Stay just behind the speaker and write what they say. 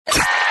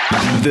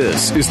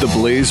This is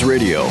TheBlaze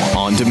Radio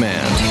on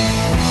demand.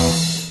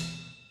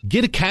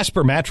 Get a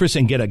Casper mattress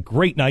and get a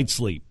great night's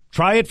sleep.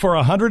 Try it for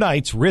 100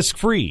 nights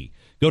risk-free.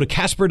 Go to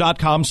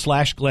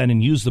Casper.com/Glenn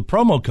and use the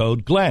promo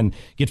code Glenn.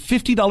 Get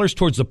 $50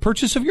 towards the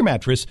purchase of your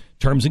mattress.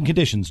 Terms and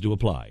conditions do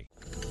apply.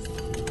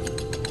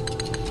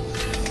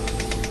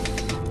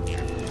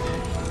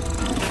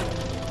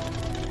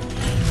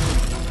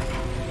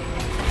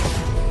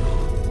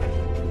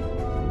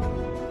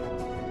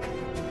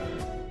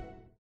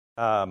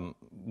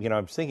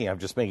 I'm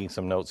just making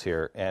some notes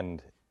here,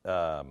 and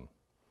at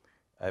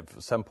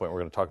some point we're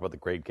going to talk about The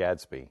Great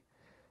Gatsby.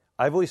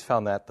 I've always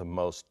found that the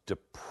most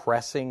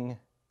depressing,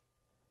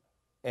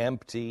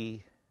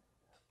 empty,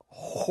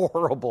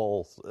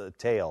 horrible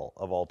tale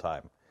of all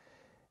time.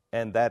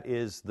 And that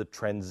is the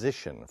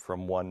transition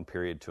from one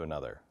period to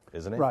another,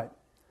 isn't it? Right.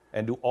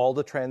 And do all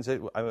the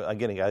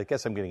I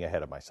guess I'm getting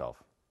ahead of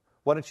myself.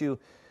 Why don't you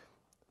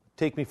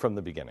take me from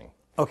the beginning?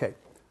 Okay.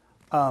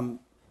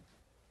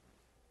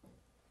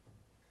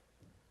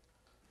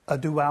 A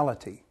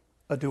duality.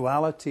 A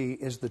duality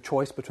is the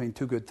choice between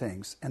two good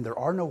things, and there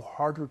are no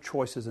harder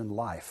choices in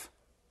life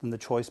than the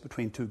choice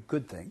between two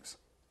good things.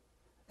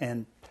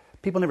 And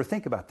people never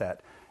think about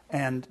that.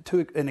 And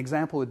an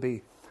example would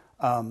be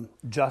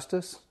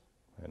justice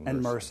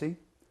and mercy,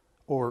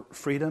 or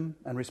freedom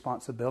and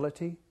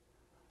responsibility,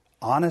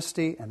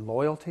 honesty and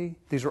loyalty.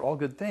 These are all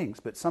good things,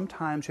 but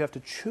sometimes you have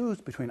to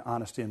choose between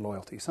honesty and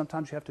loyalty.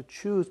 Sometimes you have to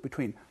choose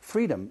between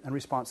freedom and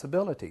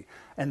responsibility.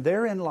 And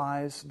therein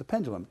lies the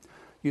pendulum.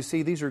 You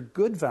see, these are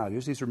good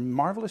values. These are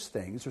marvelous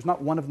things. There's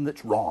not one of them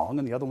that's wrong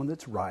and the other one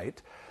that's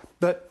right.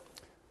 But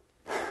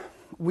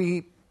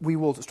we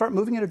will start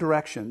moving in a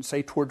direction,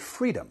 say, toward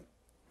freedom.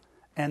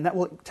 And that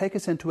will take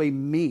us into a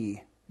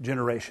me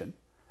generation.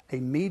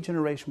 A me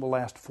generation will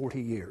last 40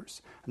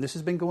 years. And this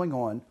has been going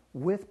on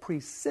with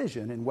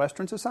precision in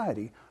Western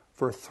society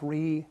for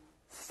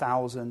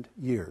 3,000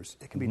 years.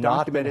 It can be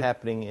documented. Not been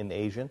happening in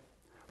Asian?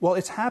 Well,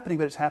 it's happening,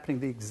 but it's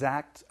happening the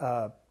exact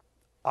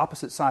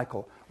opposite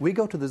cycle. We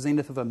go to the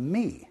zenith of a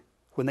me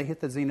when they hit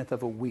the zenith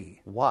of a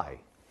we. Why?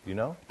 Do you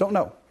know? Don't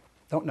know.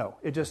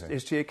 It just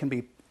it can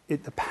be.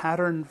 The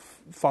pattern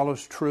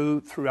follows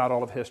true throughout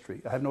all of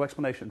history. I have no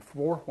explanation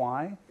for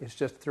why. It's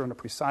just they're in a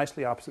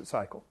precisely opposite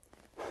cycle.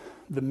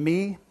 The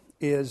me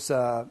is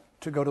to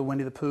go to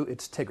Winnie the Pooh.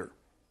 It's Tigger.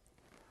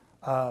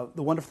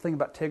 The wonderful thing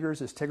about Tiggers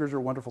is Tiggers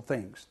are wonderful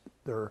things.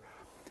 Their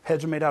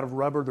heads are made out of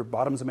rubber. Their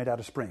bottoms are made out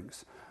of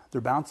springs.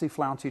 They're bouncy,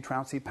 flouncy,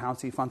 trouncy,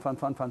 pouncy,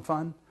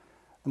 fun.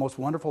 The most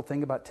wonderful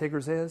thing about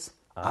Tiggers is,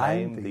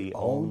 I'm the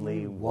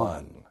only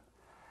one.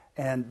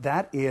 And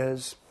that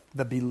is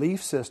the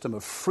belief system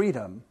of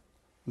freedom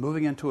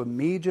moving into a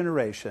me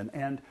generation.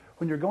 And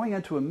when you're going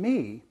into a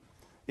me,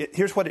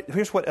 here's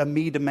what a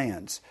me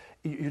demands.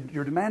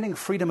 You're demanding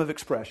freedom of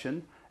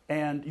expression,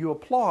 and you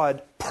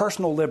applaud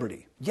personal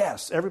liberty.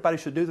 Yes, everybody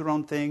should do their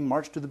own thing,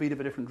 march to the beat of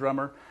a different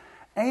drummer.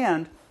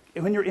 And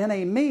when you're in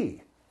a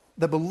me,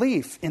 the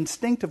belief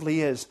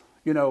instinctively is,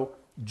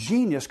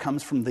 genius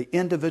comes from the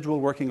individual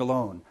working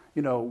alone.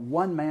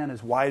 One man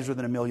is wiser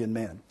than a million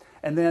men.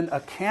 And then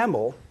a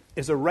camel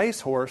is a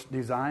racehorse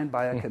designed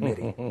by a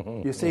committee.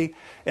 You see?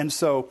 And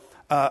so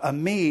a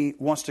me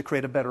wants to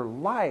create a better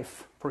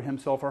life for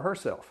himself or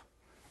herself.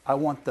 I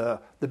want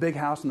the big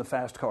house and the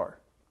fast car.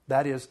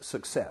 That is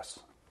success.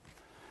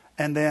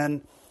 And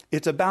then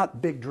it's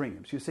about big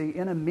dreams. You see,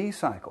 in a me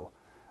cycle,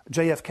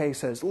 JFK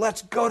says,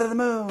 let's go to the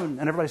moon.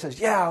 And everybody says,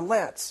 yeah,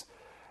 let's.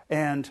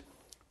 And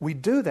we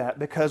do that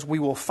because we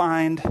will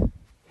find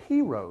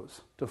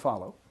heroes to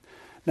follow.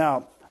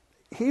 Now,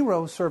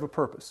 heroes serve a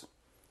purpose.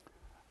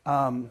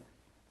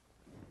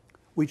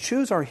 We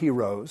choose our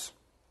heroes,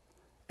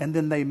 and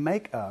then they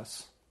make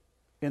us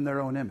in their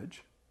own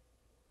image.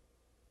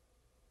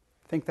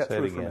 Think that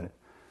through for a minute.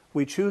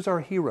 We choose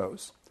our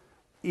heroes,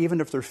 even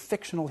if they're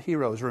fictional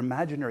heroes or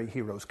imaginary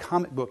heroes,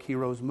 comic book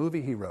heroes,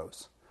 movie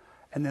heroes.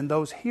 And then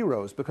those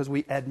heroes, because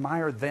we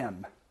admire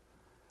them,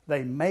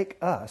 they make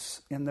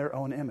us in their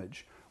own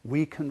image.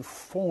 We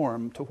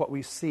conform to what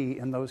we see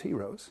in those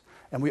heroes.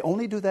 And we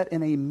only do that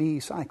in a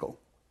me cycle.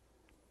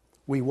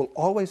 We will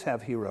always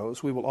have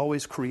heroes. We will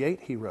always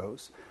create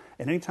heroes.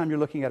 And anytime you're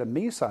looking at a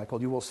me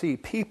cycle, you will see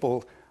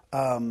people,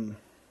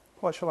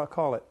 what shall I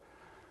call it,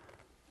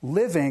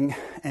 living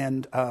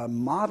and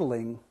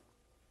modeling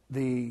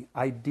the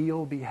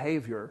ideal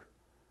behavior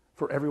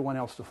for everyone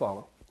else to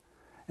follow.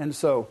 And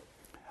so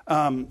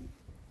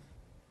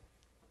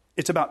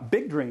it's about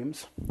big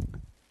dreams.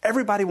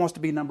 Everybody wants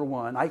to be number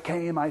one. I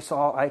came, I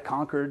saw, I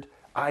conquered,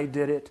 I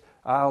did it,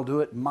 I'll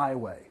do it my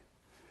way.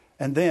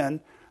 And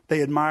then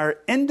they admire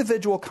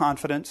individual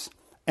confidence,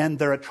 and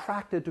they're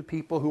attracted to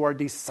people who are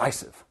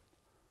decisive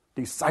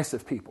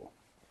people,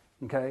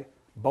 okay?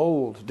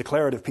 Bold,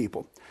 declarative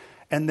people.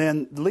 And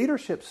then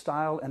leadership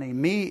style in a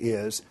me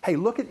is, hey,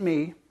 look at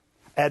me,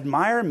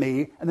 admire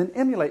me, and then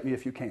emulate me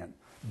if you can.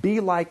 Be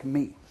like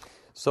me.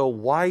 So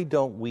why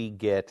don't we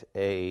get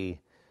a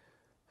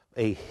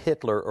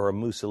Hitler or a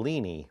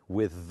Mussolini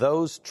with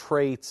those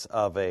traits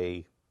of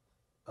a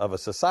of a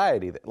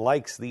society that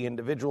likes the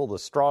individual, the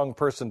strong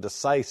person,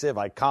 decisive,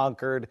 I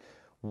conquered.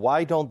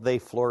 Why don't they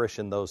flourish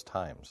in those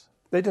times?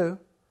 They do.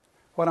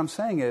 What I'm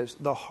saying is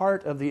the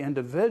heart of the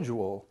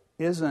individual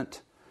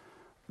isn't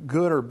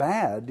good or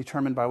bad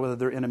determined by whether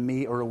they're in a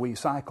me or a we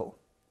cycle.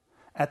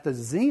 At the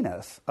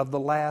zenith of the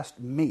last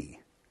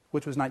me,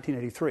 which was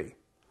 1983,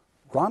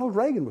 Ronald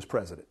Reagan was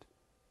president.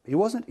 He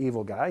wasn't an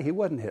evil guy. He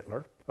wasn't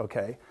Hitler.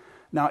 Okay.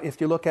 Now, if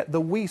you look at the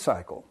we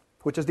cycle,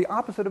 which is the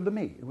opposite of the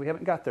me, we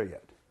haven't got there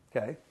yet.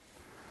 Okay.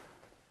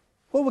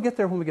 Well, we'll get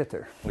there when we get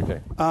there.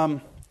 Okay.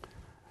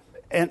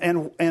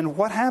 And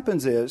what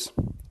happens is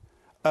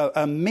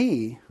a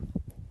me.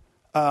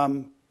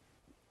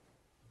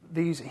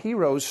 These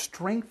heroes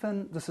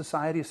strengthen the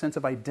society's sense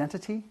of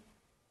identity.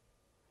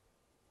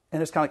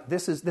 And it's kind of like,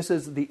 this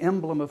is the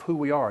emblem of who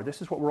we are. This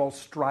is what we're all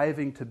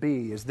striving to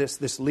be, is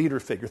this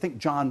leader figure. Think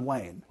John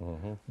Wayne.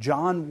 Mm-hmm.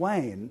 John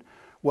Wayne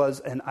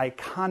was an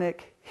iconic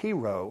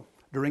hero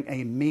during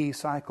a me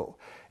cycle.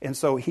 And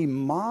so he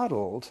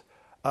modeled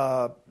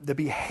the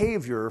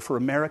behavior for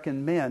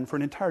American men for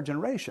an entire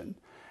generation.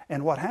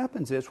 And what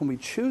happens is when we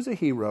choose a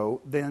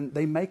hero, then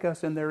they make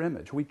us in their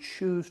image. We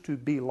choose to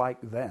be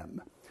like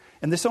them.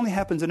 And this only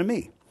happens in a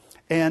me.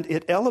 And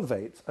it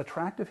elevates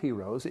attractive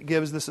heroes. It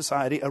gives the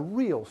society a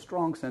real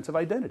strong sense of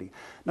identity.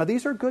 Now,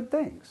 these are good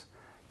things.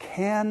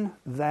 Can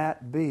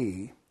that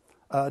be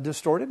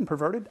distorted and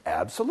perverted?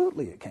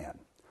 Absolutely it can.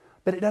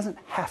 But it doesn't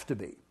have to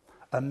be.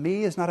 A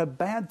me is not a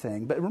bad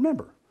thing. But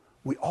remember,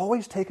 we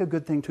always take a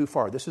good thing too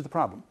far. This is the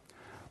problem.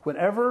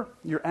 Whenever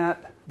you're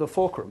at the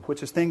fulcrum,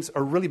 which is things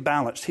are really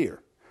balanced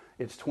here,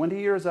 it's 20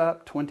 years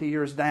up, 20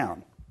 years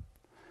down.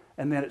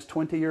 And then it's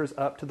 20 years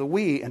up to the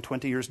we and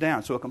 20 years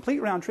down. So a complete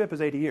round trip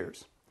is 80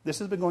 years. This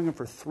has been going on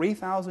for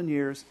 3,000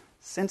 years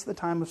since the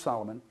time of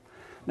Solomon.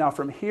 Now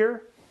from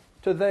here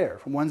to there,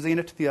 from one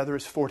zenith to the other,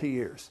 is 40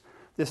 years.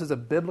 This is a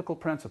biblical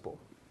principle.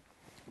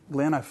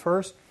 Glenn, I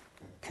first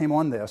came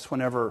on this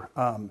whenever,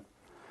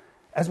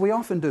 as we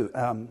often do,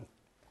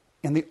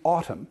 in the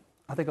autumn,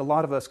 I think a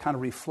lot of us kind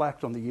of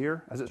reflect on the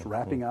year as it's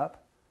wrapping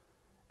up.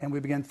 And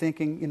we begin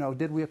thinking,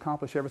 did we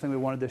accomplish everything we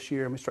wanted this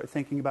year? And we start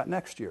thinking about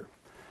next year.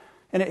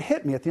 And it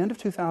hit me at the end of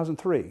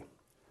 2003.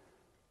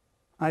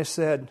 I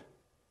said,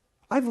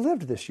 I've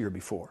lived this year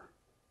before.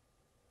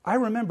 I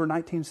remember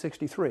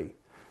 1963.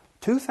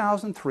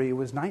 2003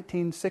 was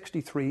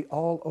 1963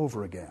 all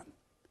over again.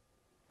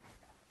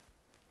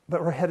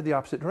 But we're headed the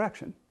opposite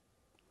direction.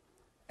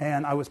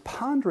 And I was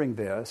pondering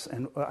this,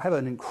 and I have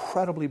an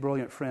incredibly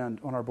brilliant friend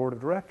on our board of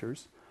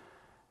directors,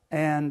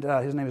 and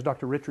his name is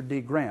Dr. Richard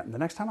D. Grant. And the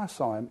next time I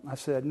saw him, I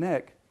said,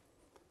 Nick,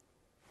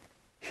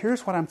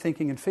 here's what I'm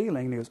thinking and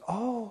feeling. And he goes,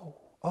 oh.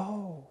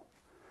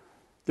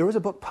 There was a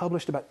book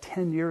published about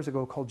 10 years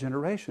ago called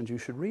Generations. You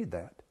should read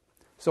that.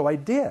 So I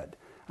did.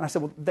 And I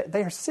said, well,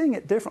 they are seeing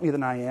it differently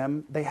than I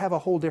am. They have a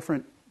whole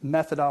different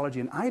methodology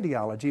and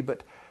ideology,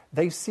 but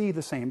they see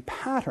the same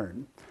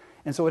pattern.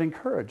 And so it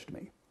encouraged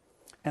me.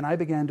 And I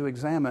began to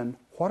examine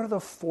what are the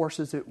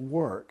forces at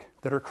work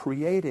that are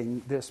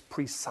creating this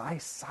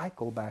precise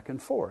cycle back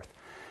and forth.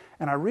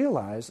 And I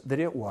realized that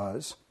it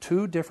was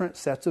two different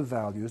sets of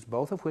values,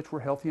 both of which were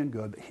healthy and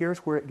good. But here's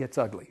where it gets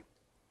ugly.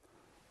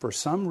 For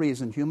some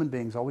reason, human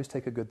beings always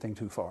take a good thing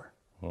too far.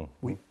 Mm-hmm.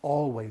 We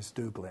always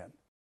do, Glenn.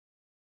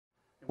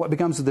 What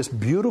becomes this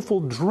beautiful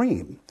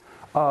dream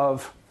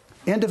of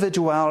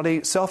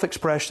individuality,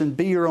 self-expression,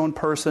 be your own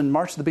person,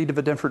 march to the beat of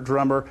a different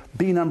drummer,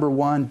 be number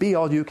one, be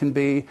all you can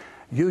be.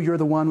 You're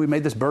the one, we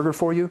made this burger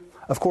for you.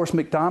 Of course,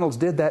 McDonald's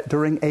did that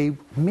during a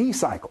me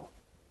cycle.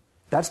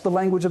 That's the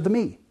language of the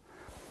me.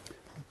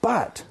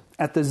 But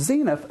at the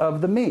zenith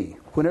of the me,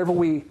 whenever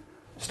we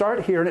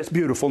start here and it's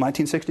beautiful,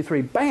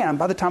 1963, bam,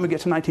 by the time we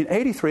get to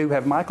 1983, we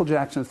have Michael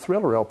Jackson's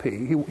Thriller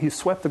LP. He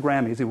swept the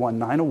Grammys. He won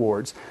 9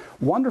 awards.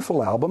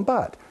 Wonderful album,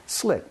 but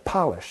slick,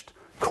 polished,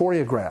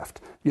 choreographed,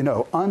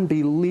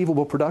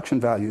 unbelievable production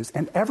values.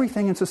 And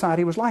everything in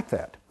society was like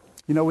that.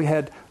 We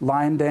had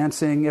line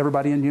dancing,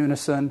 everybody in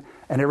unison,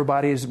 and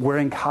everybody's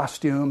wearing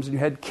costumes, and you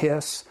had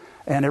Kiss,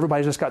 and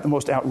everybody just got the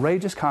most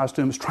outrageous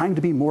costumes, trying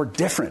to be more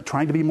different,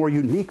 trying to be more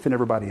unique than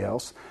everybody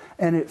else.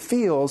 And it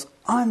feels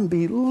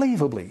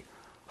unbelievably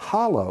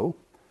hollow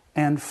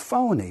and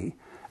phony,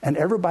 and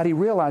everybody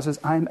realizes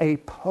I'm a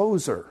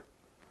poser.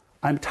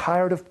 I'm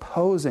tired of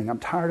posing. I'm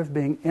tired of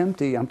being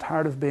empty. I'm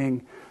tired of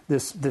being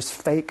this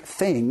fake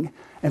thing.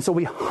 And so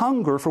we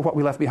hunger for what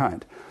we left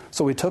behind.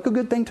 So we took a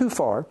good thing too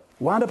far,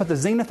 wound up at the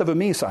zenith of a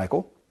me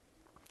cycle,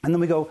 and then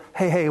we go,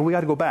 hey, we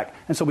got to go back.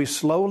 And so we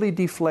slowly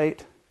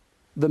deflate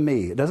the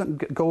me. It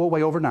doesn't go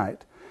away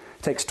overnight.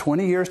 It takes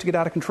 20 years to get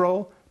out of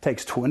control. It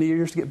takes 20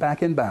 years to get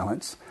back in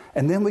balance.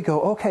 And then we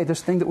go, okay,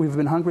 this thing that we've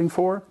been hungering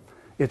for,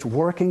 it's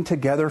working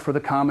together for the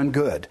common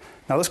good.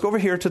 Now let's go over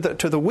here to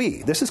the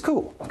we. This is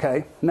cool,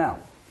 okay? Now,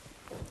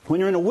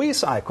 when you're in a we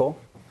cycle,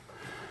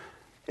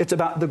 it's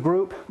about the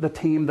group, the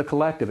team, the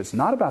collective. It's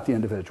not about the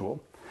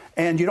individual.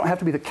 And you don't have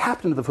to be the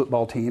captain of the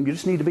football team. You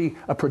just need to be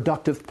a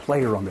productive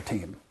player on the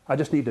team. I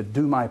just need to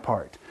do my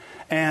part.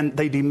 And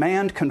they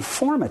demand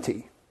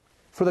conformity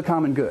for the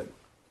common good.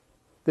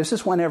 This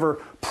is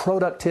whenever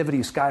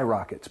productivity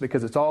skyrockets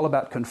because it's all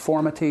about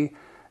conformity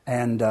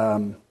and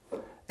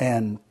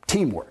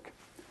teamwork.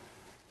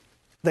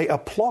 They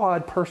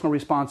applaud personal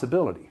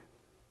responsibility.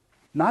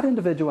 Not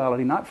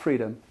individuality, not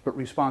freedom, but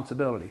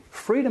responsibility.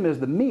 Freedom is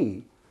the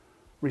me.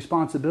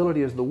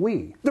 Responsibility is the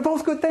we. They're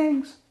both good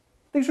things.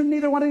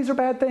 Neither one of these are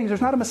bad things.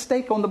 There's not a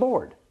mistake on the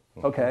board.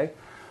 Okay?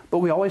 But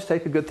we always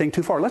take a good thing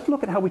too far. Let's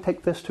look at how we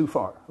take this too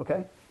far.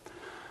 Okay?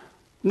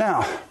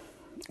 Now,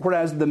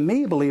 whereas the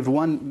me believed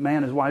one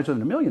man is wiser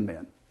than a million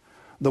men,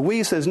 the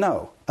we says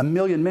no. A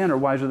million men are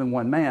wiser than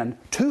one man.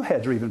 Two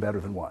heads are even better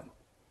than one.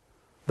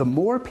 The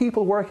more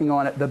people working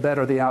on it, the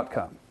better the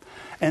outcome.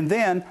 And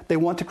then they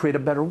want to create a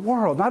better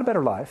world, not a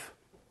better life.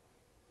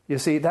 You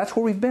see, that's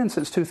where we've been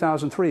since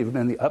 2003. We've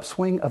been in the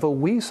upswing of a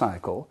we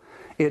cycle.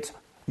 It's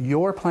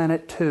your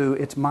planet too.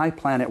 It's my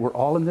planet. We're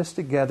all in this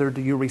together.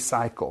 Do you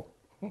recycle?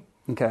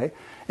 Okay?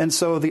 And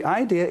so the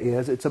idea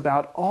is it's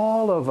about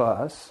all of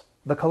us,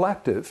 the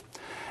collective,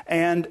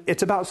 and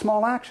it's about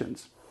small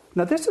actions.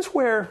 Now this is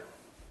where,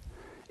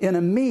 in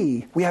a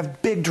me, we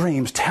have big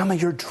dreams. Tell me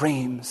your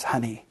dreams,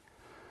 honey.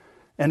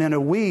 And in a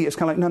we, it's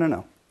kind of like,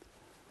 no.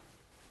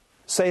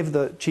 Save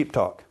the cheap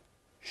talk.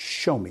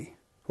 Show me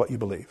what you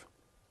believe.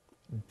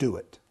 Do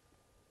it.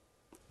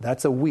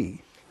 That's a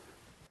we.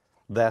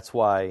 That's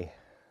why,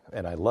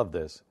 and I love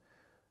this,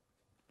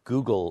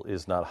 Google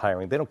is not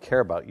hiring. They don't care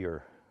about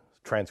your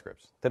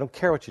transcripts. They don't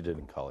care what you did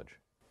in college.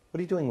 What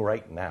are you doing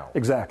right now?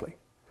 Exactly.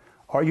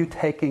 Are you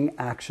taking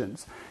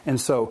actions?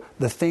 And so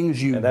the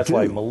things you do... And that's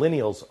why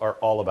millennials are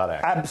all about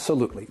action.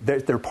 Absolutely.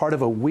 They're part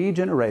of a we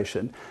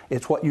generation.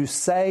 It's what you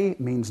say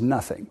means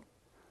nothing.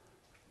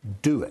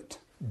 Do it.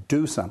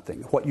 Do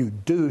something. What you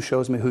do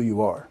shows me who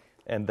you are.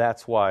 And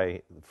that's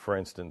why, for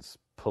instance,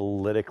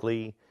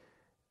 politically,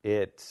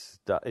 those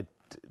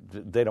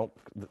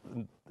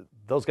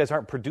guys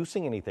aren't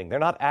producing anything. They're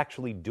not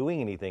actually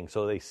doing anything,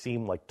 so they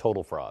seem like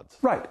total frauds.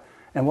 Right.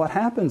 And what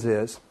happens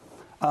is,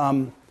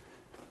 and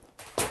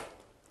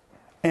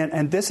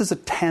this is a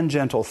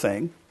tangential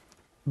thing,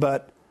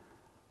 but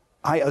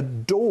I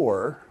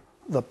adore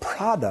the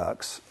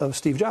products of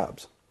Steve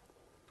Jobs.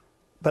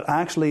 But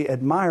I actually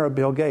admire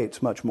Bill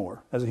Gates much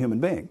more as a human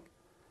being.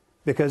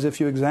 Because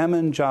if you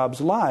examine Jobs'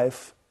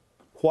 life,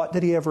 what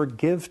did he ever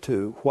give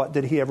to? What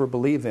did he ever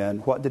believe in?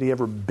 What did he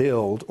ever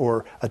build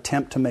or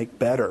attempt to make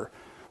better?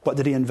 What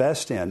did he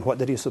invest in? What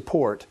did he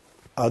support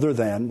other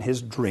than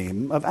his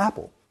dream of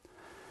Apple?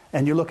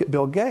 And you look at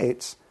Bill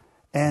Gates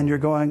and you're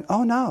going,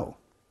 oh no,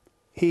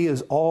 he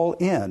is all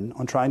in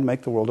on trying to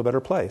make the world a better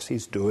place.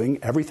 He's doing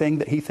everything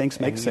that he thinks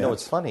makes sense. You know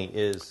what's funny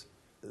is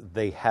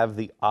they have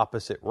the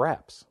opposite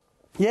raps.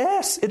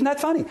 Yes, isn't that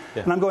funny?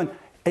 Yeah. And I'm going,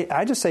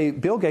 I just say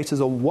Bill Gates is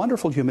a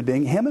wonderful human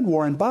being. Him and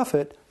Warren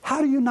Buffett,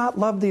 how do you not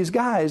love these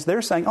guys?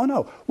 They're saying, oh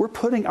no, we're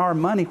putting our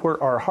money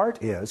where our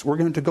heart is. We're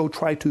going to go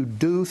try to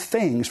do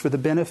things for the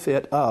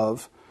benefit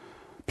of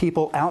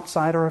people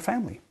outside our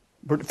family,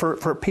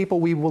 for people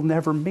we will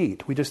never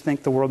meet. We just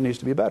think the world needs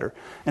to be better.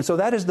 And so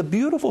that is the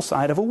beautiful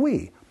side of a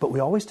we. But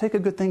we always take a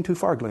good thing too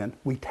far, Glenn.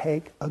 We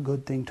take a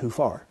good thing too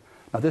far.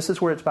 Now, this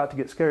is where it's about to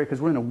get scary because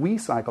we're in a we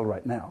cycle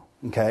right now,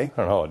 okay?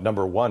 I don't know.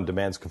 Number one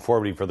demands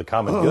conformity for the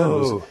common good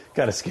was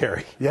kind of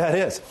scary. Yeah, it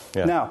is.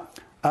 Yeah. Now,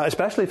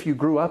 especially if you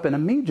grew up in a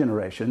me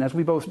generation, as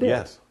we both did.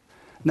 Yes.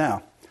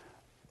 Now,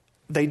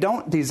 they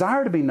don't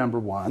desire to be number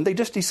one. They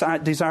just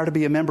desire to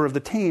be a member of the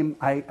team.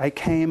 I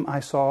came, I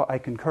saw, I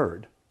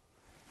concurred.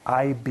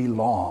 I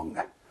belong.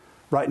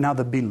 Right now,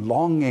 the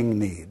belonging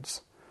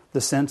needs,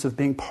 the sense of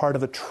being part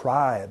of a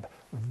tribe,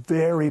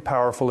 very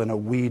powerful in a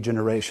we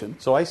generation.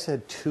 So I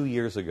said 2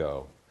 years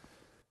ago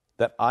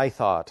that I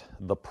thought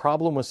the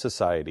problem with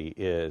society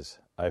is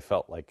I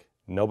felt like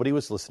nobody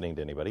was listening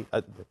to anybody.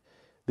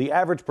 The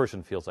average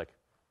person feels like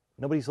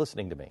nobody's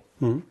listening to me.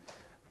 Mm-hmm.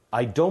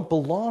 I don't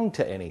belong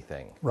to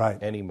anything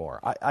anymore.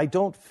 I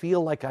don't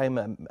feel like I'm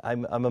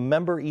a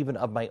member even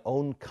of my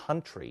own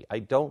country.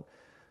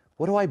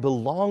 What do I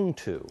belong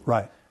to?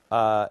 Right.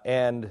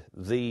 And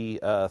the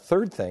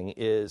third thing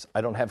is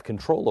I don't have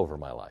control over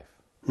my life.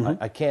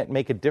 Mm-hmm. I can't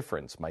make a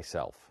difference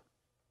myself.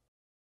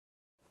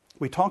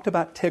 We talked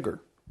about Tigger,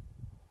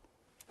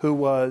 who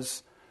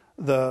was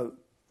the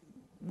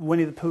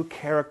Winnie the Pooh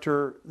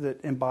character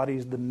that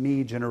embodies the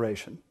me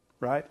generation,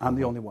 right? I'm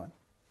the only one.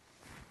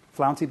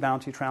 Flouncy,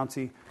 bouncy,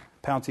 trouncy,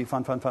 pouncy,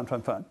 fun, fun, fun,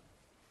 fun, fun.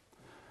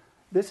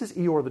 This is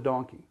Eeyore the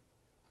donkey.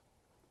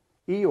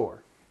 Eeyore,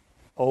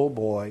 oh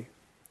boy,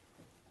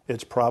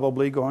 it's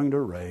probably going to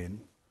rain,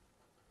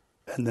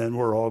 and then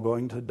we're all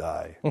going to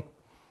die.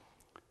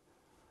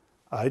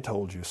 I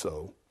told you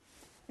so.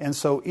 And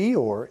so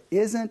Eeyore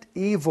isn't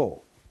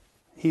evil.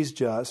 He's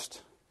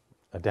just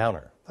a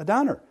downer. A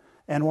downer.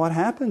 And what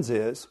happens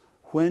is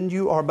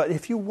but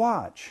if you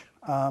watch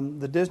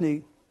the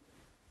Disney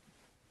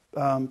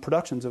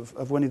productions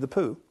of Winnie the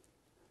Pooh,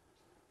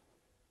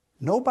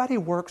 nobody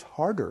works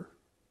harder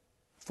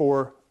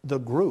for the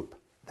group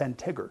than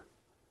Tigger.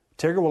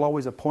 Tigger will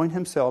always appoint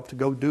himself to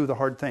go do the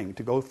hard thing,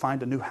 to go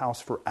find a new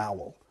house for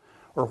Owl,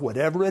 or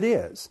whatever it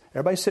is.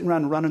 Everybody's sitting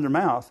around and running their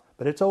mouth,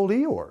 but it's old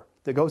Eeyore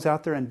that goes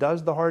out there and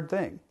does the hard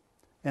thing.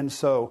 And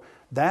so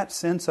that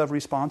sense of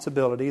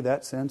responsibility,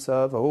 that sense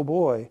of, oh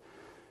boy,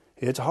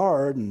 it's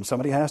hard and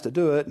somebody has to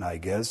do it, and I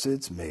guess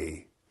it's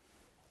me.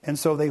 And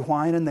so they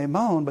whine and they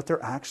moan, but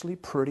they're actually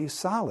pretty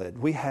solid.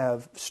 We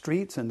have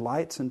streets and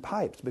lights and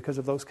pipes because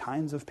of those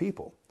kinds of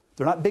people.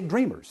 They're not big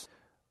dreamers.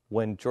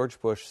 When George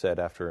Bush said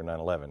after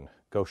 9/11,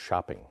 go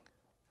shopping,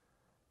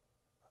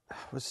 it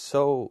was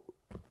so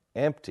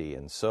empty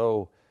and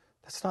so,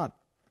 that's not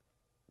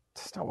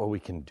what we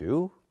can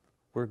do.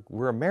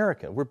 We're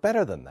American. We're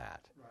better than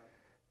that. Right.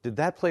 Did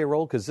that play a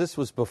role? Because this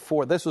was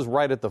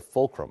right at the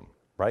fulcrum,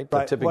 right?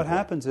 The tipping What point.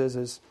 happens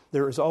is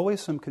there is always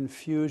some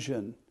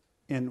confusion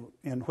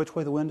in which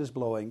way the wind is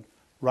blowing,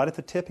 right at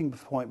the tipping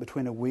point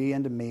between a we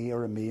and a me,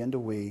 or a me and a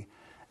we,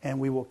 and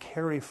we will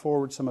carry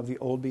forward some of the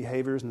old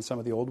behaviors and some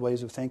of the old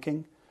ways of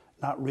thinking,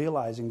 not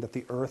realizing that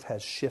the earth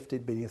has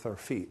shifted beneath our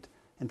feet,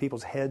 and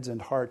people's heads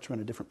and hearts are in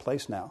a different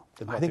place now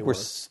than what I think they we're were.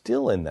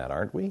 still in that,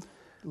 aren't we?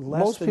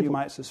 Less than you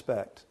might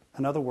suspect.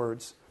 In other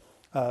words,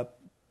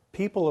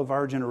 people of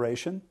our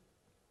generation,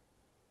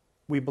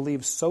 we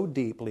believe so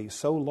deeply,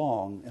 so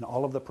long in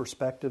all of the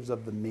perspectives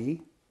of the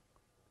me,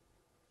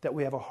 that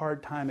we have a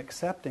hard time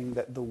accepting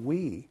that the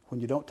we,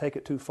 when you don't take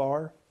it too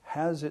far,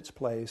 has its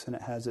place and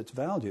it has its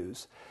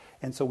values.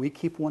 And so we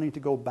keep wanting to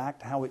go back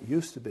to how it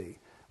used to be.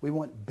 We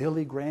want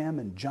Billy Graham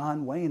and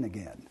John Wayne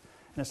again.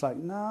 And it's like,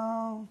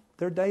 no,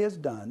 their day is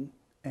done,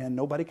 and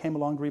nobody came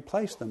along to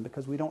replace them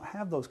because we don't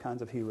have those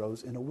kinds of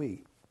heroes in a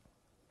we.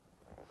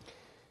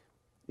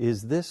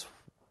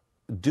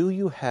 Do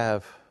you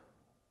have,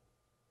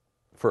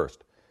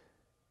 first,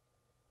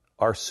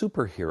 are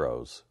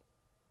superheroes,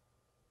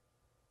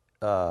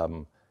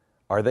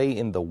 are they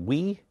in the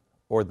we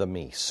or the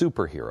me?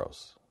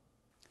 Superheroes.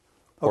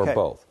 Or Okay.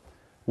 both?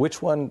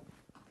 Which one?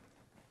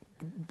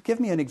 Give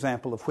me an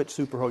example of which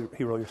superhero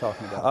you're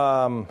talking about.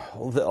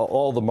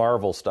 All the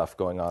Marvel stuff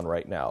going on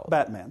right now.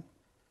 Batman.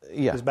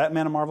 Yeah. Is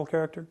Batman a Marvel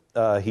character?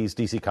 He's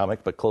DC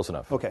comic, but close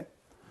enough. Okay.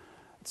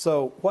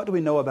 So what do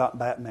we know about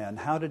Batman?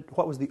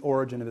 What was the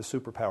origin of his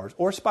superpowers?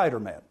 Or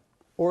Spider-Man?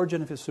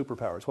 Origin of his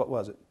superpowers, what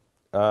was it?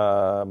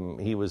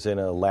 He was in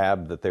a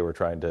lab that they were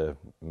trying to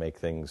make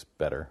things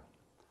better.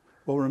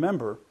 Well,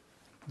 remember,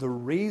 the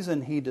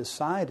reason he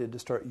decided to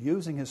start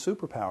using his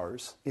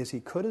superpowers is he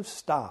could have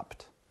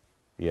stopped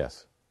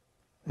Yes.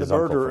 the His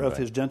uncle murder from of Beck.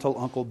 his gentle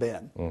Uncle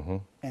Ben, Mm-hmm.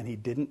 and he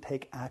didn't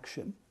take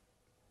action.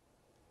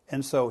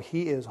 And so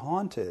he is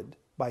haunted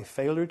by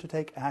failure to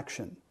take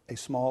action, a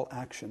small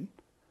action.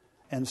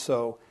 And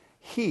so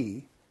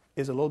he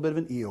is a little bit of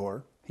an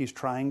Eeyore. He's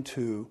trying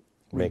to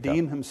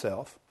redeem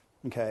himself,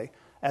 okay,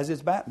 as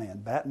is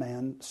Batman.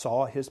 Batman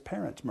saw his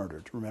parents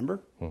murdered,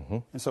 remember? Mm-hmm.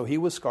 And so he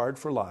was scarred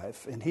for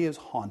life, and he is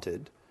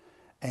haunted,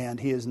 and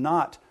he is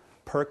not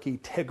perky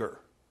Tigger,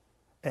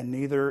 and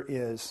neither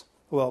is,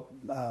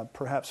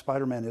 perhaps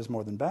Spider-Man is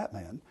more than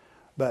Batman,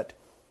 but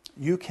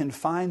you can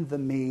find the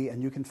me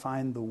and you can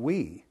find the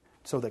we.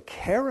 So the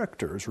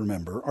characters,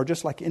 remember, are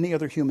just like any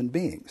other human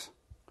beings.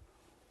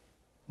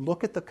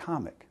 Look at the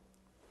comic.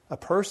 A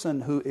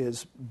person who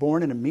is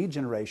born in a me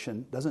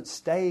generation doesn't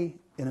stay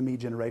in a me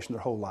generation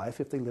their whole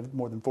life if they lived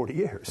more than 40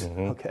 years,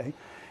 okay?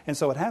 And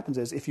so what happens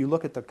is, if you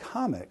look at the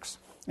comics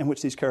in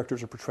which these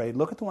characters are portrayed,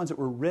 look at the ones that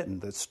were written,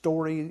 the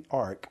story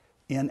arc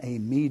in a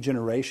me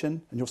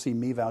generation, and you'll see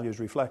me values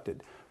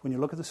reflected. When you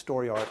look at the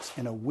story arcs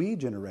in a we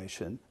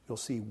generation, you'll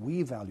see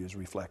we values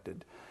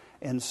reflected.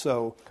 And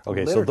so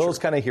Okay, so those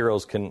kind of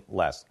heroes can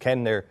last.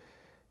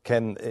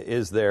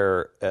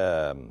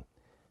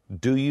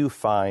 Do you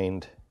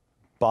find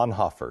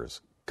Bonhoeffers,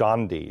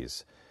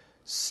 Gandhis,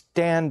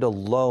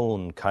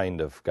 stand-alone kind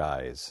of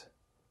guys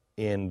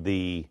in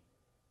the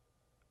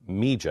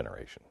me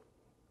generation?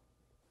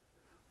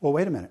 Well,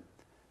 wait a minute.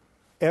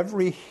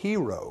 Every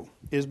hero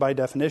is, by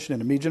definition,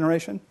 in a me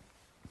generation,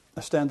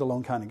 a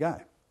standalone kind of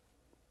guy.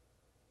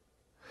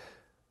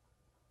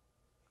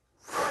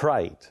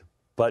 Right.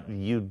 But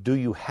do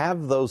you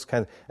have those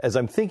kinds? As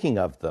I'm thinking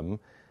of them,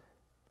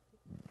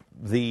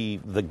 the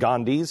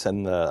Gandhis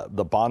and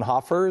the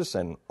Bonhoeffers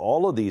and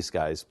all of these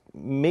guys,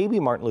 maybe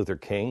Martin Luther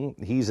King,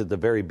 he's at the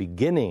very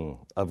beginning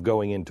of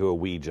going into a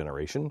we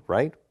generation,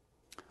 right?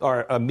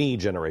 Or a me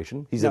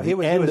generation. He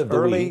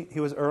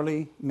was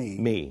early me.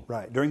 Me.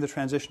 Right, during the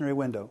transitionary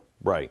window.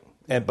 Right.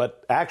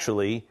 But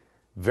actually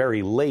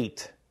very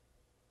late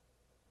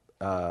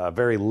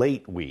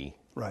we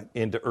Right.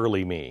 into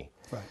early me.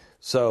 Right.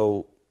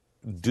 So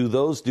do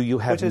you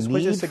have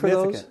need for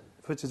those?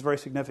 Which is very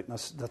significant.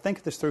 Now,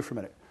 think this through for a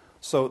minute.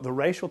 So the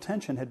racial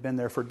tension had been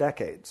there for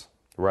decades.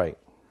 Right.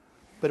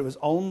 But it was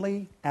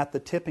only at the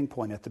tipping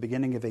point, at the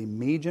beginning of a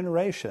me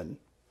generation,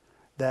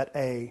 that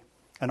an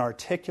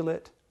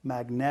articulate,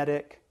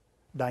 magnetic,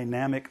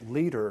 dynamic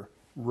leader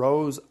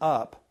rose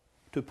up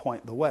to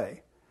point the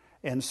way.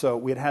 And so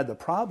we had had the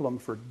problem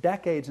for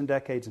decades and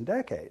decades and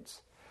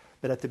decades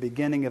that at the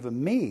beginning of a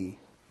me,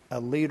 a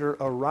leader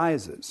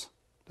arises.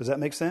 Does that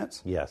make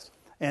sense? Yes.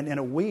 And in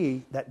a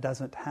we, that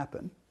doesn't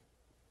happen.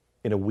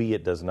 In a we,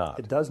 it does not.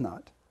 It does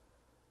not.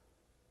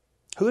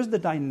 Who is the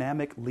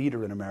dynamic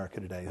leader in America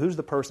today? Who's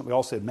the person we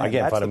all said, man, I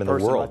can't that's find the him in the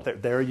person world. right there.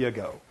 There you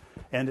go.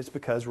 And it's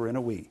because we're in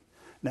a we.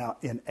 Now,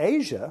 in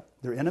Asia,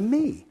 they're in a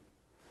me.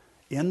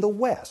 In the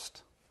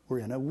West, we're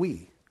in a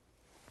we.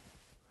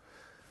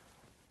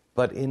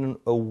 But in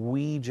a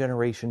we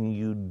generation,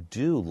 you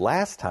do.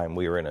 Last time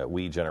we were in a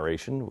we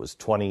generation was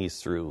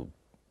 20s through,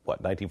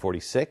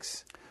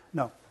 1946?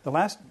 No, the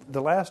last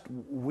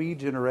we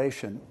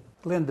generation,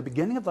 Glenn, the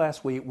beginning of the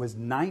last we was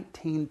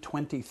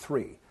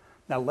 1923.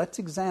 Now, let's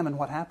examine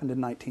what happened in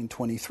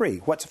 1923.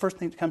 What's the first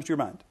thing that comes to your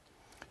mind?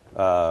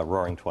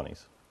 Roaring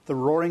 20s. The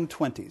Roaring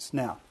Twenties.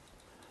 Now,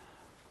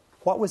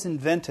 what was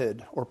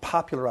invented or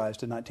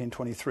popularized in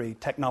 1923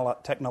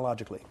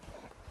 technologically?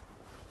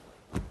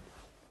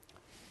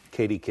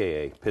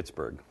 KDKA,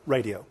 Pittsburgh.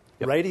 Radio.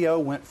 Yep. Radio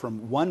went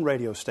from one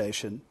radio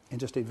station in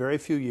just a very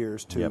few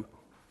years to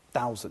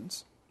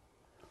thousands.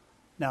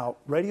 Now,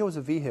 radio is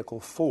a vehicle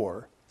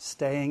for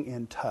staying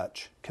in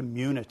touch,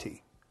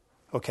 community.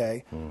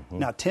 Okay? Mm-hmm.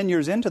 Now, 10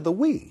 years into the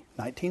we,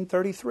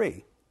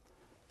 1933,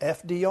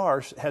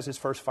 FDR has his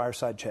first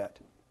fireside chat.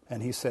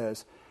 And he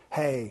says,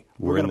 hey,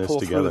 we're going to pull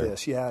through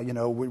this. Yeah,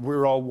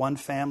 we're all one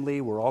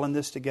family. We're all in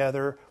this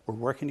together. We're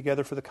working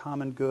together for the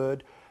common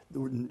good.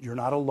 You're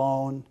not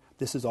alone.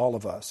 This is all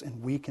of us,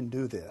 and we can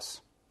do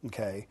this.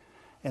 Okay?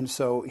 And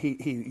so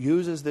he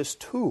uses this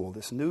tool,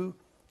 this new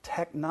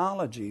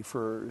technology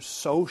for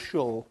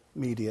social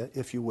media,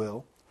 if you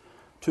will,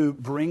 to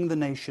bring the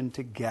nation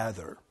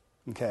together.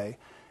 Okay?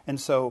 And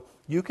so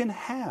you can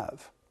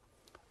have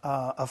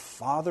a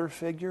father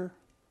figure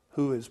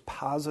who is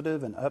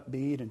positive and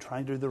upbeat and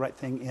trying to do the right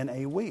thing in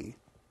a we.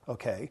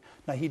 Okay?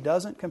 Now, he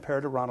doesn't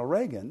compare to Ronald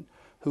Reagan,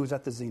 who's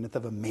at the zenith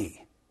of a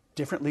me.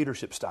 Different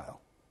leadership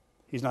style.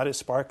 He's not as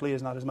sparkly,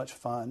 he's not as much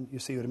fun, you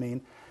see what I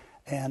mean?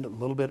 And a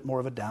little bit more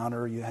of a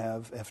downer, you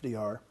have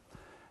FDR.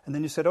 And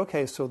then you said,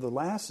 okay, so the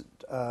last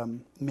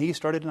me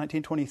started in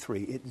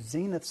 1923. It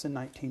zeniths in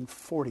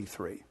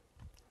 1943.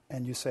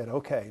 And you said,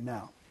 okay,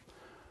 now,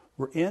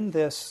 we're in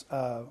this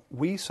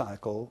we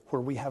cycle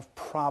where we have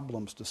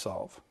problems to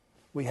solve.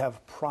 We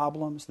have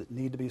problems that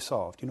need to be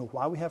solved. You know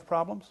why we have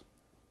problems?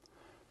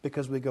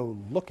 Because we go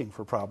looking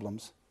for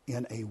problems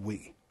in a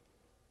we.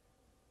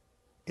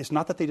 It's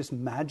not that they just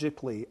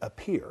magically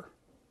appear.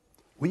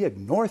 We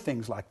ignore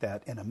things like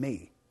that in a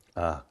me.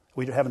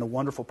 We're having a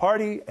wonderful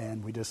party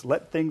and we just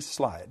let things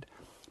slide.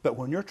 But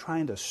when you're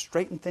trying to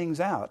straighten things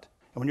out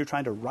and when you're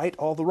trying to right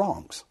all the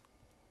wrongs,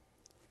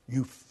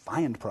 you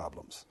find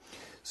problems.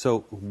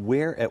 So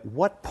at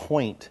what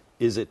point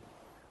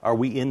are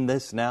we in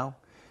this now?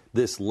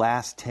 This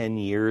last 10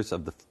 years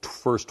of the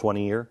first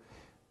 20 year,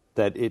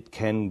 that it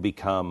can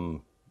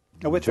become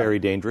very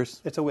dangerous?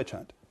 It's a witch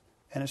hunt.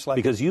 And it's like,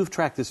 because you've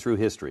tracked this through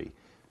history,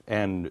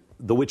 and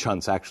the witch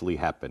hunts actually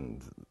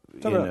happened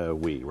in a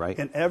we, right?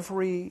 In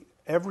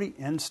every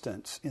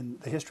instance in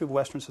the history of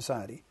Western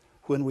society,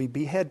 when we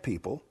behead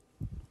people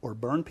or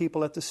burn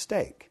people at the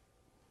stake,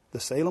 the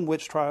Salem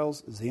witch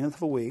trials, zenith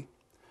of a we,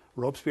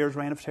 Robespierre's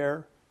reign of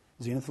terror,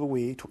 zenith of a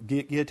we,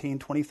 guillotine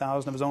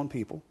 20,000 of his own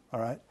people, all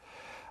right?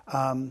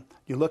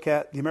 You look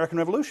at the American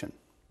Revolution,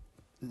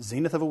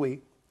 zenith of a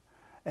we,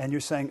 and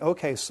you're saying,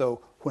 okay,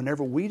 so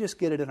whenever we just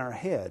get it in our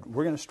head,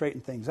 we're going to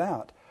straighten things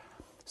out.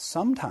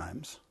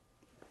 Sometimes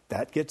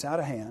that gets out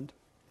of hand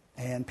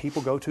and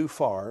people go too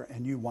far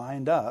and you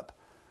wind up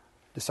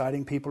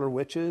deciding people are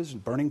witches,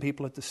 burning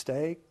people at the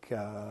stake,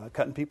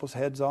 cutting people's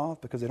heads off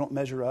because they don't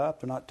measure up,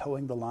 they're not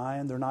towing the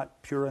line, they're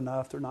not pure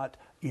enough, they're not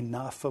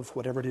enough of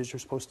whatever it is you're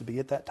supposed to be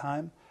at that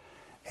time.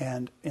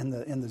 And in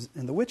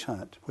the witch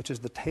hunt, which is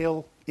the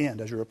tail end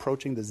as you're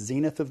approaching the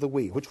zenith of the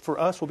we, which for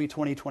us will be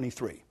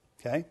 2023,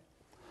 okay?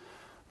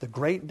 The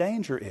great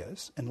danger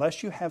is,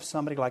 unless you have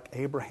somebody like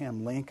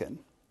Abraham Lincoln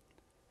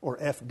or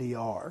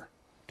FDR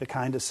to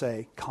kind of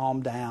say,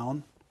 calm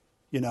down,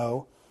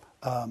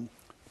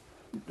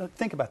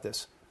 think about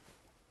this.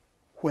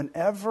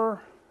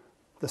 Whenever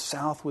the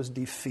South was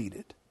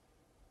defeated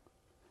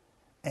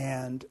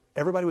and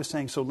everybody was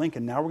saying, so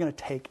Lincoln, now we're going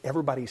to take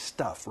everybody's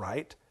stuff,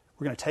 right?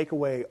 We're going to take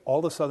away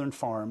all the southern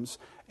farms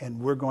and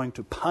we're going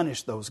to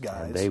punish those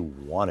guys. And they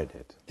wanted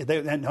it.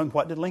 And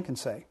what did Lincoln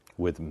say?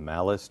 With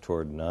malice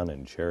toward none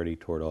and charity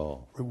toward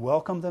all. We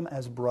welcome them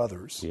as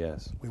brothers.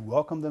 Yes. We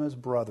welcome them as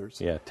brothers.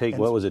 Yeah. Take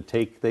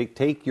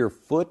your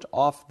foot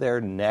off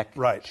their neck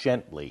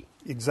gently.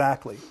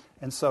 Exactly.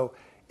 And so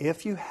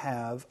if you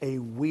have a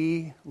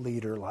we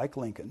leader like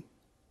Lincoln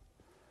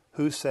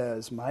who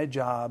says, my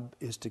job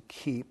is to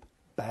keep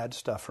bad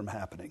stuff from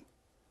happening.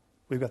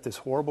 We've got this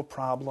horrible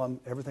problem,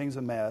 everything's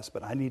a mess,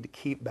 but I need to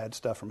keep bad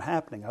stuff from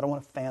happening. I don't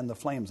want to fan the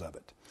flames of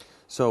it.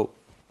 So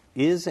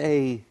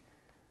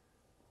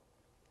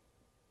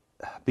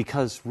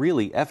because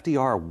really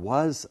FDR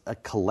was a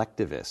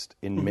collectivist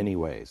in many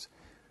ways.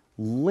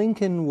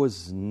 Lincoln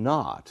was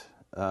not.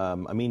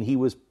 He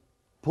was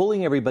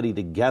pulling everybody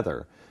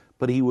together,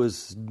 but he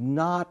was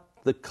not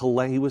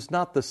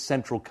the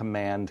central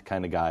command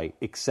kind of guy,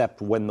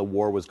 except when the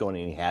war was going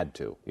and he had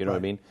to. You know what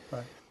I mean?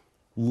 Right.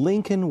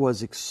 Lincoln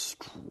was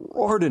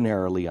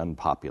extraordinarily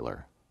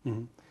unpopular.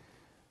 Mm-hmm.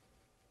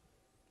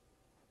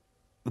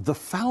 the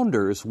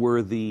founders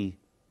were the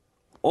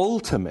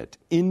ultimate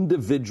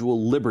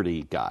individual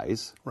liberty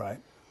guys. Right.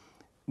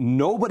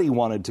 Nobody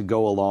wanted to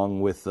go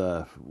along with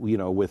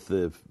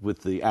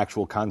the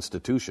actual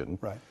Constitution,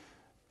 Right.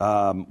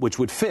 which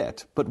would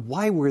fit. But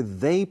why were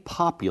they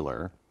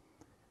popular?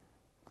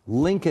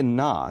 Lincoln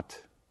not.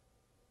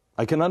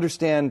 I can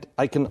understand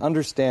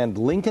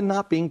Lincoln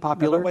not being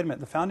popular. No, wait a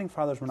minute. The Founding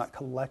Fathers were not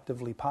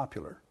collectively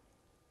popular.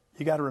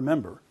 You got to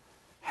remember,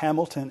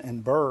 Hamilton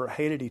and Burr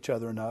hated each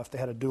other enough, they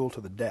had a duel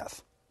to the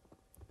death.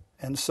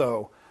 And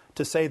so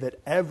to say that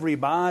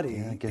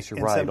everybody, I guess you're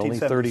in right. Only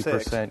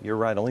 1776 30%. You're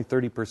right. Only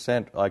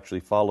 30%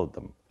 actually followed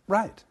them.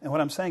 Right. And what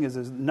I'm saying is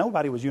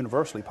nobody was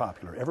universally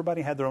popular.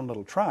 Everybody had their own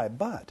little tribe.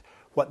 But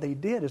what they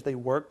did is they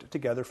worked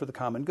together for the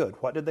common good.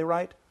 What did they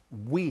write?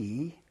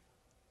 We,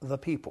 the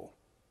people.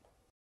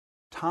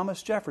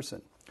 Thomas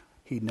Jefferson,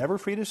 he never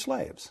freed his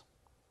slaves.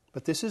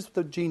 But this is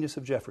the genius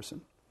of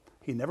Jefferson.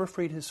 He never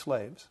freed his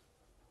slaves.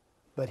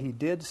 But he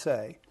did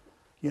say,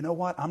 you know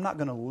what, I'm not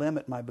going to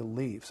limit my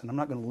beliefs, and I'm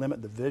not going to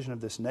limit the vision of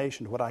this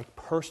nation to what I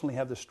personally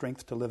have the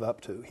strength to live up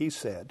to. He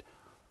said,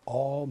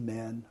 all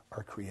men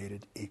are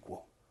created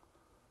equal.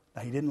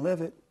 Now, he didn't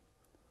live it.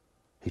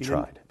 He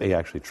tried. He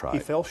actually tried. He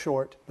fell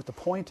short, but the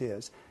point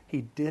is,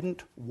 he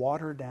didn't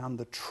water down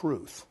the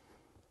truth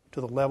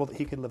to the level that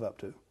he could live up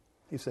to.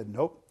 He said,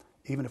 nope,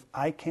 even if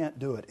I can't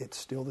do it, it's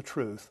still the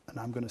truth, and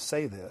I'm going to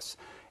say this.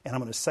 And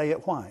I'm going to say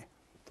it, why?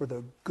 For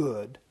the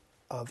good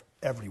of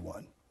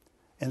everyone.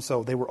 And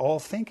so they were all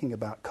thinking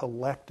about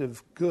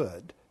collective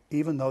good,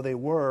 even though they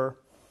were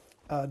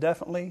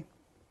definitely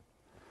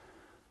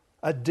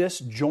a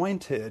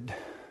disjointed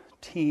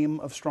team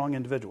of strong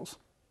individuals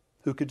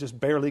who could just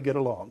barely get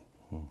along.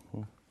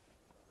 Mm-hmm.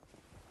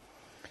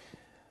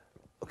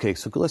 Okay,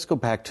 so let's go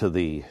back to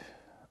the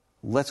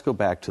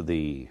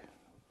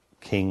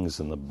Kings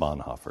and the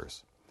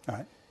Bonhoeffers. All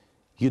right.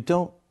 You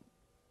don't,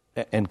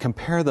 and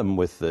compare them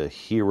with the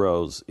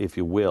heroes, if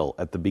you will,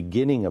 at the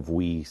beginning of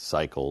we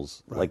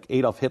cycles, right. like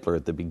Adolf Hitler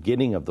at the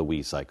beginning of the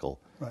we cycle,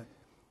 right.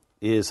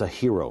 is a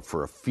hero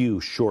for a few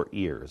short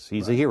years.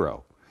 He's right. a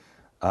hero.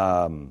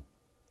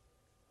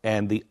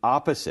 And the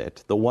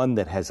opposite, the one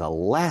that has a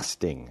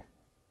lasting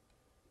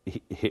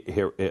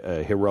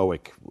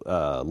heroic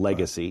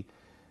legacy,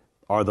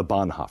 right. are the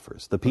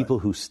Bonhoeffers, the people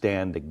right. who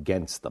stand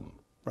against them.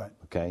 Right.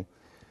 Okay?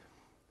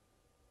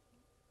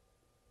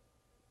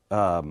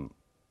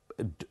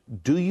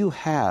 Do you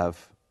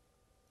have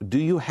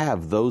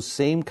those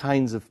same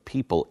kinds of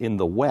people in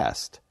the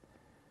West?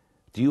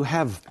 Do you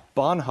have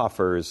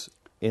Bonhoeffers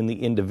in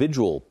the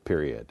individual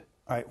period?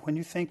 All right. When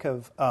you think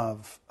of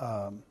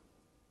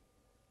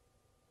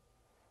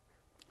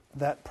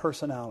that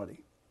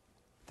personality,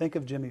 think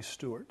of Jimmy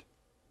Stewart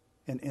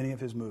in any of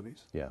his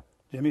movies. Yeah.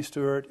 Jimmy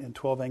Stewart in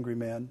 12 Angry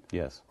Men.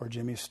 Yes. Or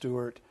Jimmy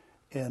Stewart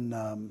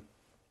in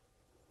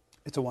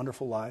It's a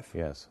Wonderful Life.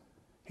 Yes.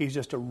 He's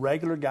just a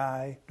regular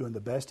guy doing the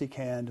best he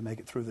can to make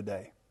it through the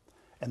day.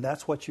 And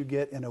that's what you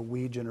get in a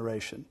we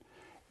generation.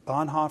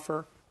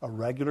 Bonhoeffer, a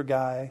regular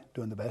guy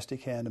doing the best he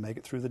can to make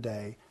it through the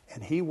day.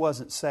 And he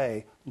wasn't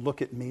saying,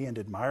 look at me and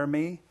admire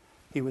me.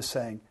 He was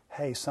saying,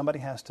 hey, somebody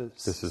has to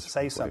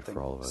say something.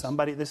 For all of us.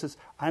 Somebody,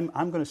 I'm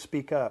going to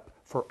speak up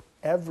for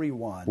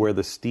everyone. Where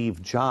the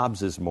Steve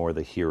Jobs is more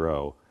the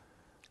hero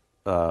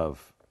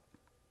of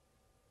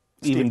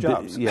Steve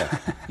Jobs.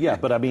 Yeah,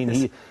 but I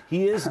mean,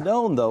 he is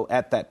known, though,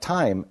 at that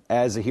time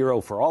as a hero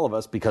for all of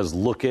us because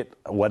look at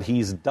what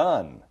he's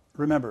done.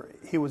 Remember,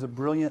 he was a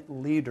brilliant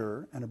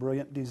leader and a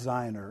brilliant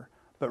designer,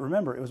 but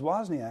remember, it was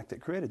Wozniak that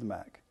created the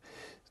Mac.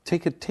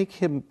 Take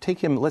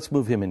him, let's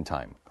move him in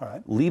time. All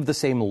right. Leave the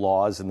same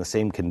laws and the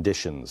same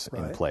conditions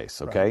in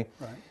place, okay?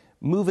 Right.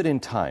 Move it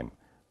in time.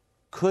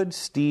 Could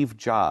Steve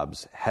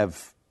Jobs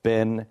have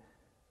been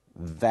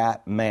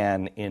that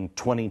man in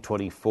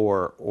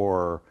 2024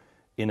 or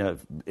in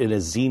a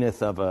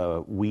zenith of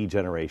a we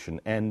generation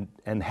and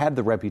had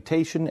the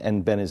reputation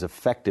and been as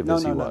effective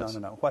as he was?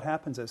 No. What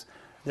happens is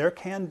there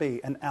can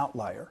be an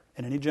outlier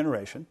in any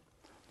generation.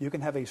 You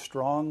can have a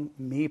strong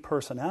me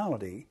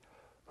personality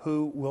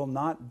who will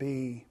not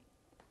be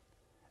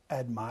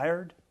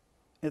admired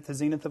at the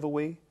zenith of a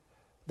we.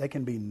 They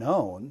can be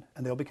known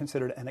and they'll be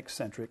considered an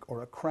eccentric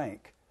or a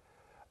crank.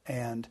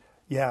 And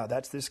yeah,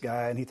 that's this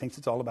guy and he thinks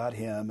it's all about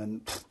him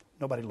and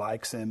nobody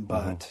likes him,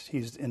 but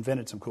he's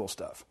invented some cool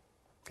stuff.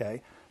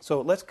 Okay,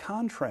 so let's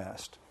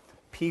contrast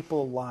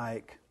people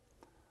like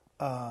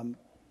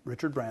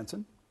Richard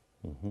Branson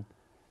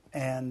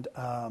and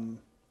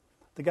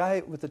the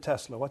guy with the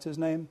Tesla. What's his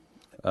name?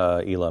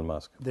 Elon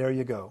Musk. There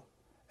you go.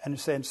 And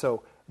saying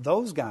so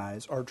those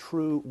guys are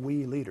true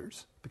we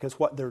leaders because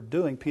what they're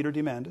doing, Peter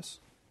Diamandis,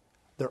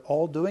 they're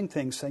all doing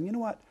things saying, you know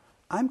what,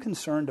 I'm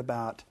concerned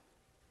about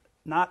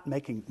not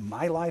making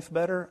my life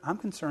better. I'm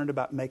concerned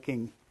about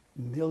making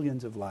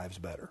millions of lives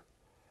better.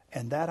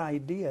 And that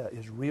idea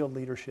is real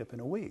leadership in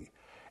a we.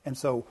 And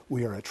so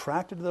we are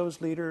attracted to those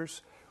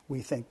leaders.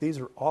 We think these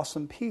are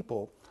awesome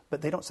people,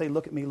 but they don't say,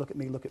 look at me, look at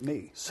me, look at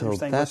me. So they're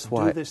saying, that's let's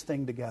why do this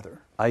thing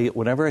together.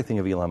 Whenever I think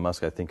of Elon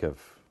Musk, I think of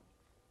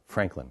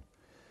Franklin.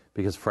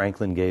 Because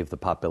Franklin gave the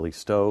potbelly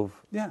stove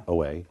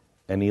away,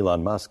 and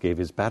Elon Musk gave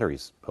his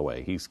batteries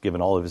away. He's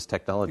given all of his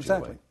technology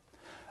away.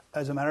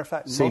 As a matter of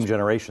fact, same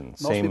generation,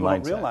 same mindset. Most people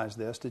don't realize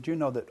this. Did you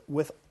know that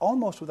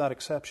almost without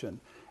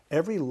exception,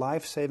 every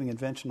life-saving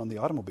invention on the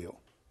automobile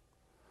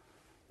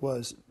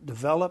was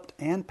developed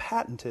and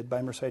patented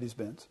by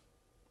Mercedes-Benz?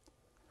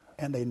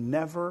 And they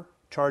never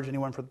charge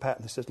anyone for the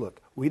patent. They says,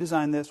 look, we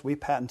designed this, we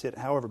patented it,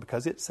 however,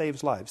 because it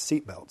saves lives,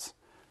 seat belts,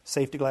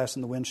 safety glass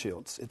in the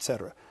windshields,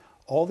 etc.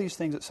 All these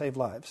things that save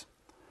lives.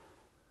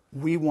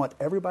 We want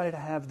everybody to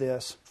have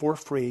this for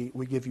free.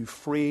 We give you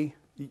free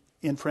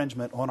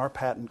infringement on our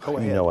patent. Go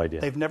ahead. No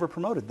idea. They've never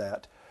promoted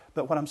that.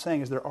 But what I'm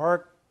saying is there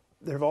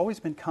have always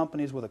been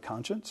companies with a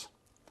conscience.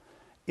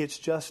 It's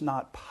just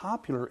not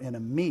popular in a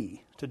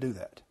me to do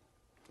that.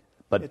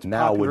 But it's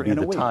now would be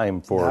the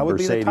time for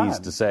Mercedes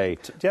to say,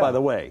 by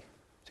the way,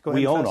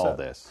 we own all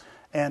this.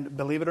 And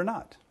believe it or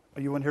not,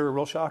 you want to hear a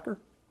real shocker?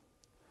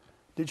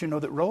 Did you know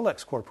that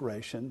Rolex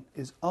Corporation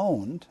is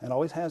owned, and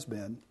always has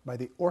been, by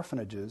the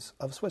orphanages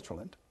of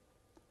Switzerland?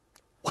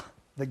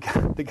 The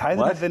guy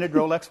that invented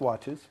Rolex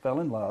watches fell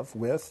in love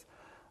with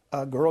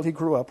a girl he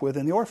grew up with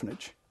in the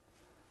orphanage.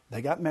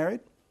 They got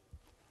married.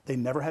 They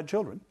never had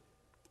children.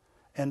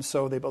 And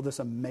so they built this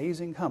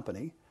amazing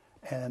company,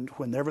 and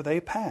whenever they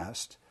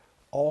passed,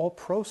 all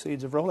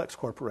proceeds of Rolex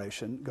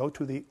Corporation go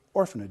to the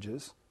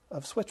orphanages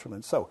of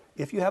Switzerland. So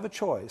if you have a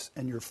choice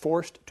and you're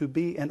forced to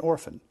be an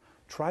orphan,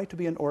 try to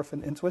be an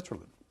orphan in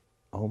Switzerland.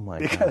 Oh my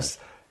God. Because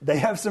they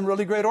have some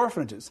really great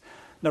orphanages.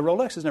 Now,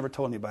 Rolex has never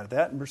told anybody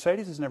that, and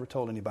Mercedes has never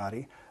told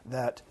anybody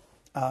that,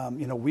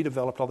 we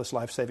developed all this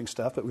life-saving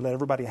stuff, but we let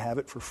everybody have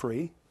it for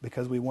free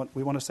because we want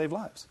to save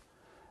lives.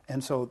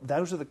 And so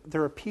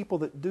there are people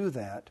that do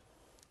that.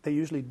 They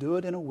usually do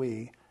it in a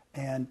we,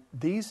 and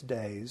these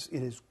days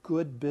it is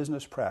good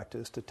business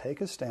practice to take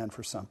a stand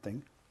for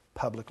something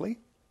publicly,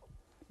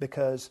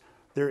 because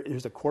there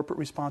is a corporate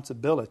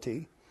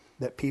responsibility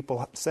that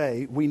people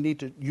say, we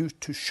need you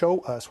to show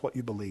us what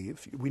you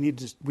believe. We need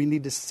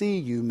to see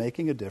you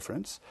making a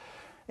difference.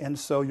 And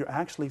so you're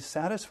actually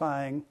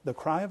satisfying the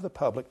cry of the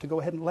public to go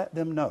ahead and let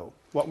them know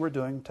what we're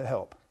doing to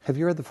help. Have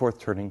you read The Fourth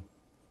Turning?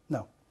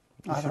 No.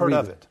 I've heard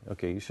of it.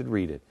 Okay, you should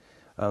read it.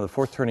 The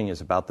Fourth Turning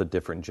is about the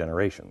different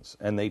generations.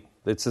 And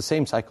it's the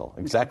same cycle,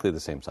 exactly the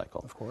same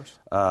cycle. Of course.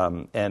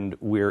 And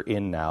we're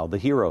in now the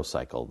hero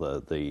cycle.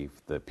 The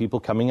people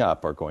coming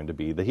up are going to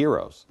be the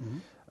heroes.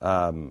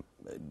 Mm-hmm.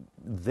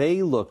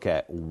 They look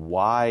at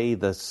why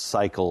the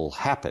cycle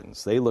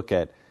happens. They look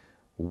at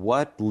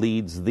what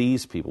leads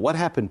these people. What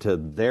happened to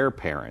their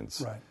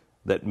parents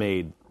that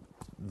made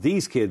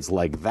these kids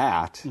like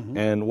that,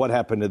 and what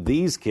happened to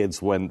these kids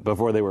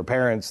before they were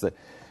parents.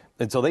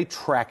 And so they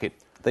track it.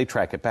 They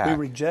track it back. We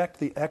reject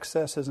the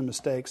excesses and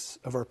mistakes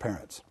of our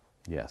parents.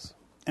 Yes.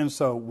 And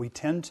so we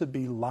tend to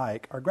be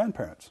like our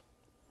grandparents.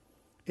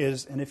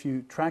 And if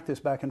you track this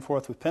back and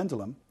forth with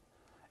Pendulum,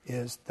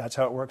 that's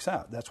how it works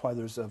out. That's why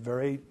there's a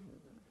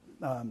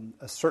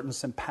certain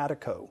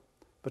simpatico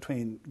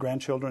between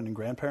grandchildren and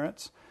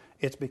grandparents.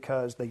 It's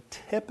because they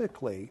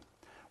typically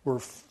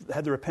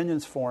had their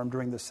opinions formed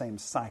during the same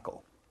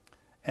cycle,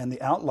 and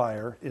the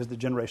outlier is the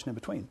generation in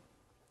between.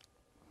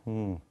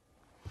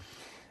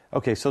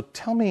 Okay, so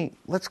tell me,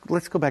 let's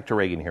go back to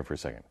Reagan here for a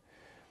second,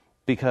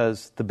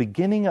 because the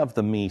beginning of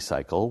the me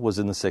cycle was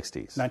in the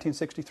 60s.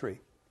 1963.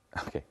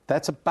 Okay,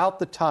 that's about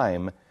the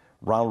time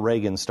Ronald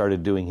Reagan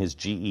started doing his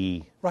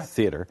GE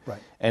theater,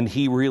 and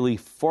he really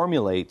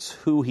formulates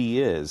who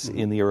he is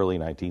in the early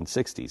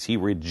 1960s. He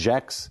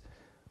rejects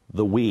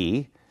the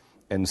we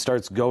and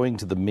starts going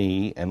to the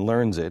me and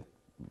learns it.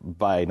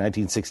 By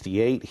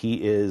 1968, he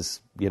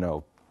is,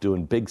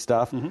 doing big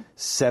stuff.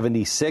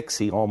 76,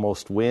 he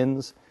almost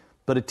wins,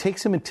 but it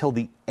takes him until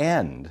the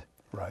end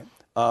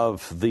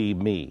of the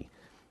me.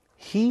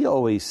 He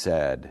always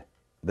said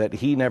that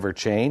he never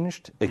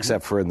changed,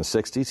 except for in the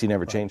 60s, he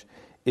never changed.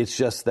 It's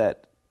just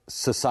that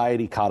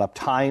society caught up,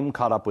 time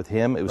caught up with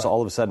him. It was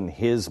all of a sudden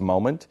his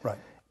moment.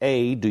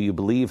 A, do you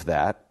believe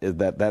that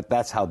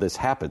that's how this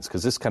happens?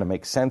 Because this kind of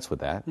makes sense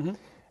with that.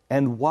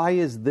 And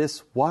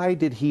why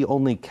did he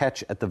only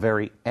catch at the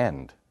very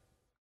end?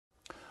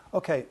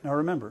 Okay, now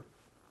remember,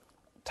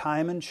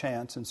 time and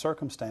chance and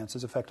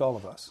circumstances affect all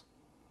of us.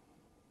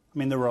 I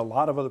mean, there were a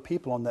lot of other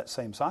people on that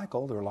same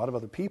cycle. There were a lot of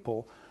other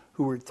people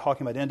who were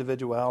talking about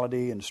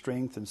individuality and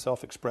strength and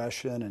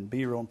self-expression and be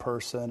your own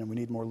person, and we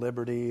need more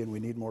liberty and we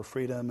need more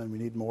freedom and we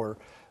need more,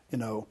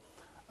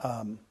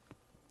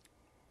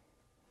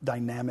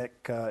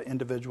 dynamic,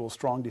 individual,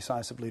 strong,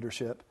 decisive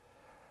leadership.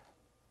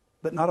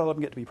 But not all of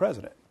them get to be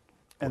president.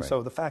 And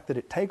so the fact that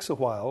it takes a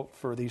while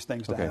for these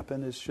things to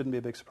happen shouldn't be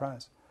a big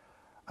surprise.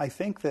 I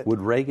think that...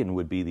 Reagan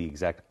would be the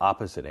exact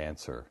opposite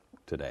answer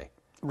today.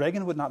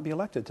 Reagan would not be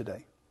elected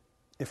today.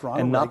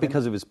 And not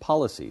because of his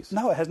policies.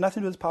 No, it has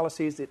nothing to do with his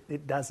policies.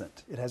 It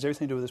doesn't. It has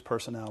everything to do with his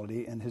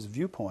personality and his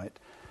viewpoint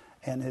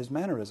and his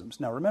mannerisms.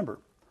 Now, remember,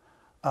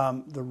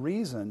 the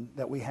reason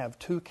that we have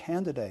two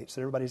candidates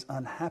that everybody's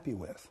unhappy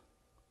with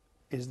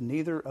is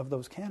neither of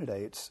those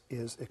candidates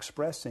is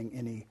expressing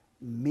any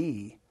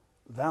me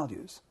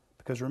values.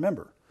 Because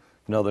remember,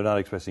 No, they're not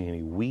expressing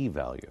any we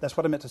value. That's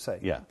what I meant to say.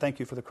 Yeah. Thank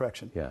you for the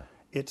correction. Yeah.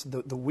 It's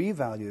the we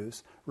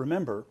values.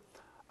 Remember,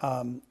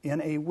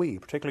 in a we,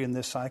 particularly in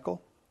this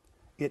cycle,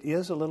 it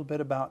is a little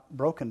bit about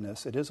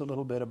brokenness. It is a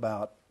little bit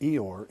about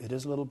Eeyore. It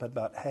is a little bit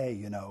about,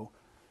 hey,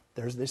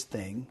 there's this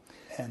thing,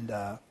 and,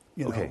 I'm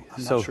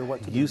not sure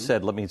what to do. You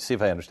said, let me see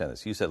if I understand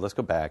this. You said, let's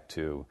go back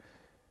to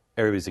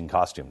everybody's in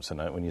costumes. And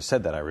when you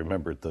said that, I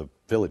remembered the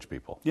Village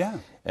People. Yeah.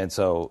 And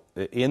so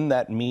in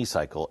that me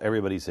cycle,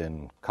 everybody's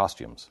in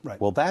costumes. Right.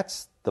 Well,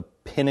 that's the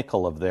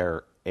pinnacle of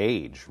their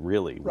age,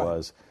 really,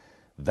 Right.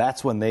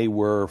 That's when they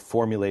were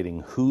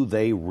formulating who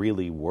they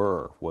really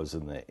were, was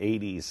in the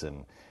 80s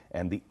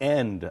and the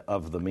end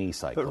of the me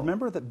cycle. But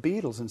remember that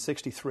Beatles in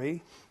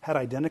 63 had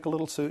identical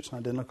little suits and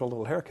identical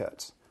little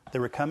haircuts. They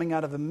were coming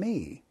out of a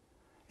me.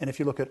 And if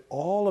you look at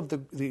all of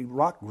the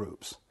rock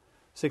groups,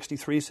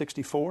 63,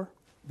 64,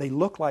 they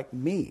look like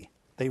me.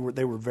 They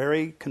were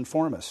very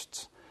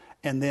conformists.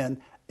 And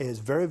then is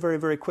very, very,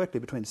 very quickly,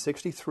 between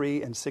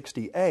 63 and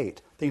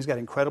 68, things got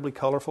incredibly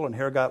colorful and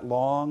hair got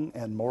long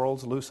and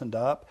morals loosened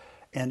up.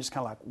 And it's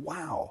kind of like,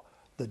 wow,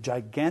 the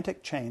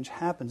gigantic change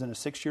happens in a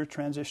 6-year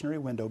transitionary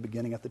window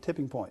beginning at the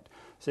tipping point.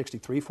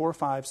 63, 4,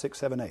 5, 6,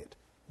 7, 8.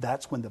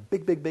 That's when the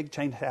big, big, big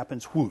change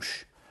happens,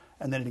 whoosh.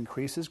 And then it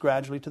increases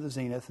gradually to the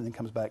zenith and then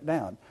comes back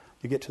down.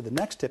 You get to the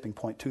next tipping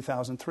point,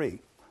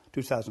 2003.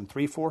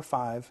 2003, 4,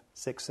 5,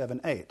 6,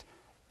 7, 8.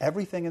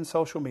 Everything in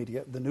social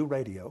media, the new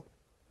radio,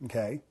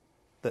 okay,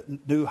 the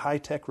new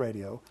high-tech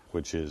radio.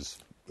 Which is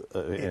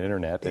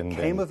internet. It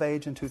came of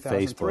age in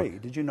 2003.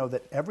 Facebook. Did you know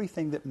that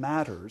everything that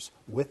matters,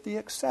 with the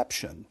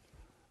exception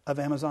of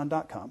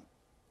Amazon.com,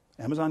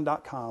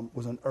 Amazon.com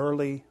was an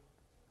early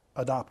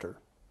adopter.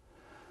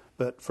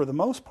 But for the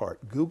most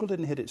part, Google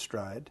didn't hit its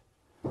stride.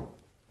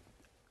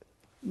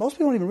 Most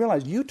people don't even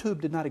realize YouTube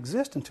did not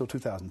exist until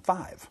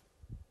 2005.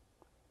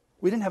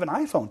 We didn't have an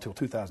iPhone until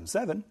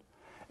 2007.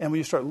 And when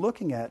you start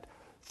looking at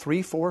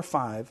 3, 4,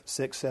 5,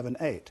 6, 7,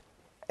 8,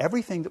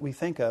 everything that we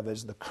think of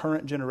as the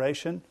current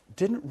generation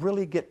didn't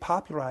really get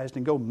popularized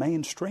and go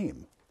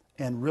mainstream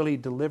and really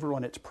deliver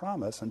on its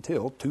promise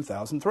until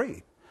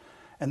 2003.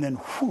 And then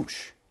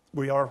whoosh,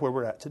 we are where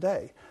we're at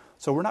today.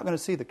 So we're not going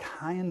to see the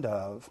kind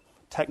of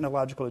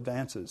technological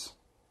advances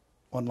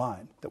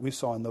online that we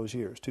saw in those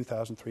years,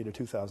 2003 to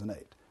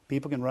 2008.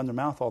 People can run their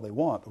mouth all they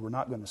want, but we're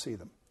not going to see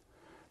them.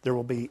 There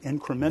will be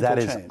incremental change.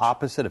 That is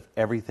opposite of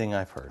everything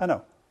I've heard. I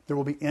know. There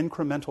will be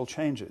incremental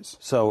changes.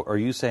 So are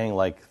you saying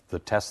like the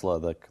Tesla,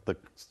 the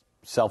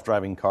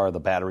self-driving car, the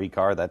battery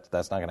car, that's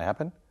not going to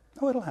happen?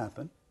 Oh, it'll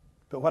happen.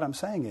 But what I'm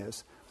saying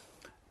is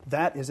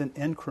that is an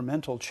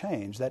incremental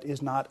change. That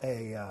is not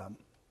a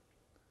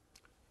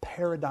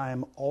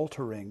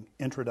paradigm-altering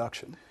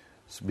introduction.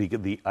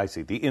 I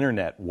see. The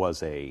internet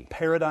was a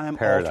Paradigm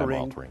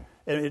altering.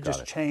 It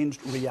just it.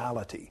 changed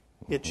reality.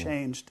 It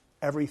changed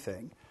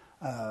everything.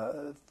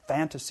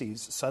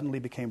 Fantasies suddenly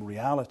became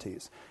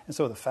realities. And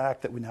so the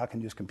fact that we now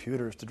can use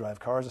computers to drive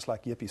cars, it's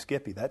like yippee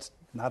skippy. That's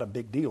not a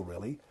big deal,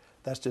 really.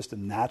 That's just a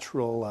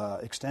natural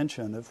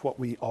extension of what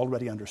we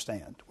already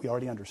understand. We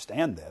already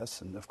understand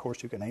this, and of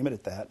course you can aim it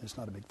at that, and it's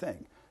not a big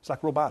thing. It's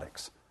like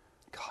robotics.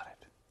 Got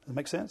it. Does that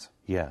make sense?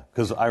 Yeah,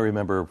 because I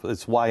remember,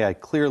 it's why I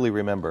clearly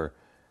remember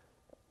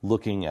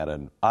looking at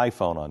an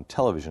iPhone on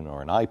television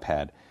or an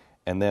iPad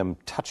and them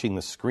touching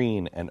the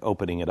screen and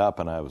opening it up,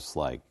 and I was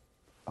like,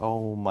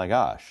 oh my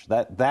gosh,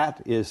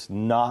 that is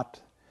in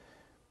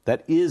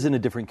a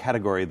different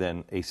category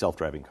than a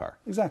self-driving car.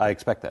 Exactly. I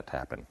expect that to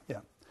happen.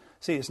 Yeah.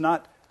 See, it's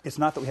not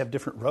that we have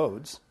different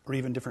roads or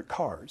even different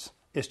cars.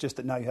 It's just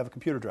that now you have a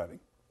computer driving.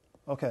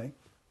 Okay.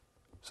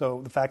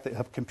 So the fact that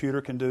a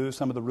computer can do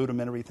some of the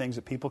rudimentary things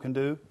that people can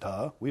do,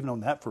 duh, we've known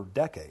that for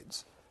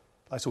decades.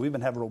 So we've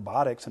been having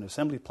robotics in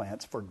assembly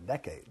plants for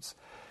decades.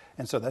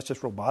 And so that's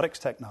just robotics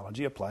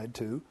technology applied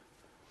to.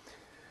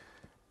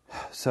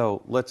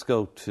 So let's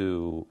go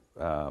to,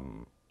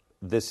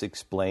 this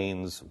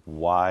explains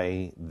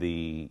why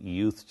the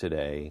youth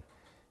today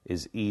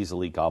is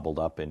easily gobbled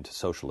up into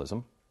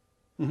socialism,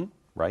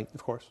 right?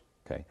 Of course.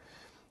 Okay.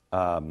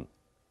 I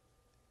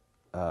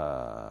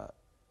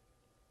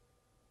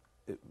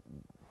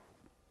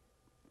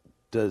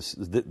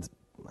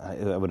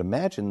would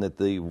imagine that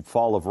the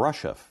fall of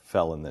Russia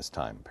fell in this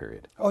time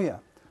period. Oh, yeah.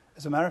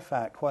 As a matter of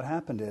fact, what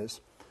happened is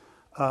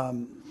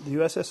the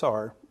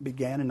USSR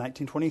began in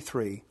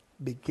 1923,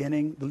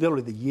 beginning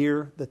literally the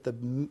year that the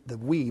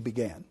we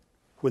began.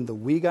 When the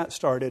we got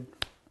started,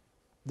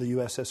 the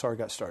USSR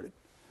got started.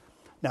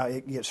 Now,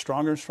 it gets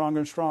stronger and stronger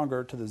and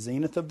stronger to the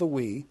zenith of the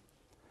we,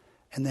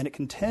 and then it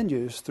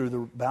continues through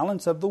the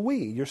balance of the we.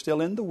 You're still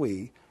in the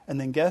we, and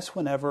then guess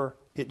whenever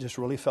it just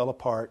really fell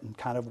apart and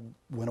kind of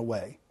went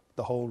away,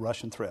 the whole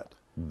Russian threat.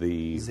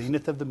 The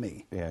zenith of the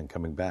me. Yeah, and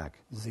coming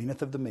back.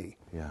 Zenith of the me.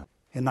 Yeah.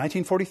 In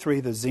 1943,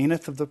 the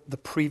zenith of the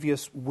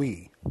previous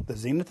we. The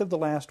zenith of the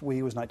last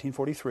we was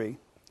 1943.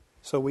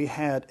 So we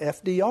had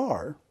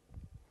FDR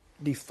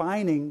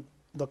defining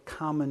the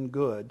common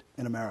good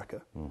in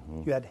America.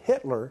 You had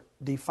Hitler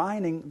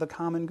defining the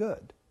common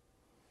good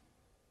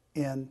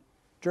in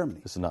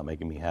Germany. This is not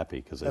making me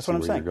happy because I That's see what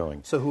I'm where saying. you're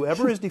going. So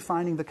whoever is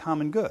defining the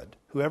common good,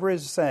 whoever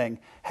is saying,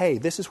 hey,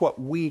 this is what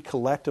we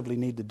collectively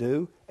need to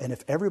do, and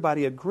if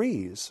everybody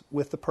agrees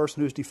with the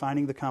person who's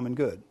defining the common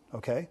good,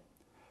 okay,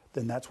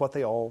 then that's what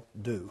they all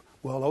do.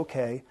 Well,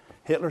 okay,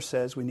 Hitler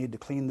says we need to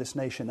clean this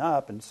nation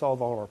up and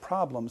solve all our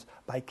problems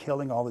by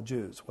killing all the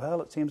Jews.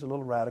 Well, it seems a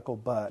little radical,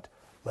 but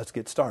let's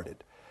get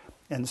started.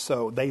 And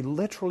so they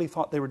literally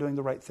thought they were doing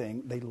the right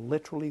thing. They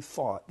literally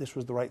thought this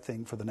was the right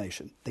thing for the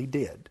nation. They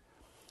did.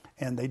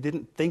 And they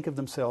didn't think of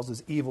themselves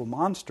as evil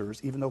monsters,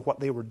 even though what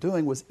they were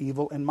doing was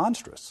evil and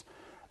monstrous.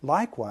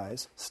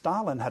 Likewise,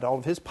 Stalin had all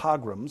of his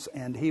pogroms,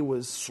 and he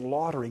was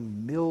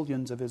slaughtering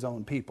millions of his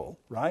own people,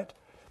 right?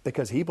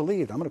 Because he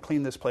believed, I'm going to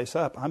clean this place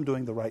up. I'm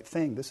doing the right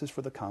thing. This is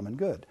for the common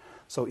good.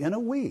 So in a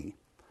we,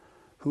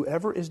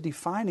 whoever is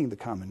defining the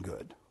common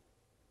good.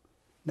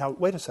 Now,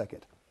 wait a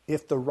second.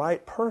 If the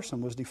right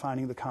person was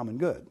defining the common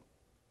good,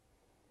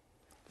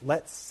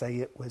 let's say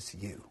it was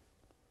you,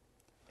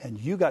 and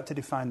you got to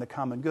define the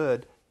common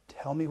good,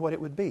 tell me what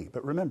it would be.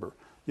 But remember,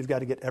 you've got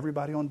to get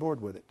everybody on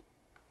board with it.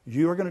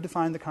 You are going to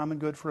define the common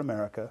good for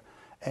America,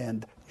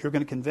 and you're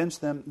going to convince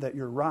them that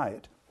you're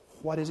right.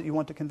 What is it you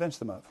want to convince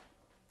them of?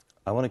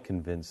 I want to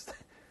convince,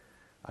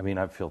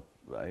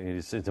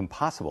 it's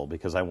impossible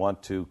because I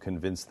want to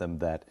convince them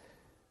that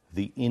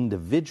the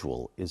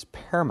individual is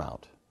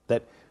paramount,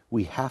 that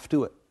we have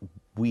to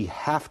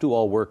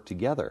all work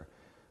together.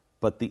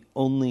 But the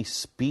only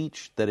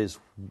speech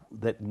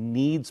that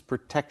needs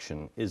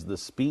protection is the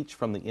speech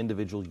from the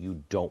individual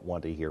you don't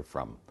want to hear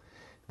from.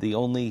 The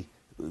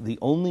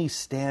only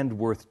stand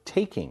worth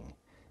taking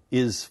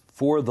is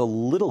for the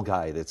little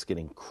guy that's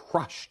getting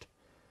crushed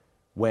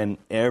when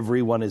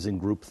everyone is in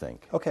groupthink.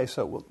 Okay,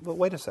 so well,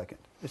 wait a second.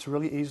 It's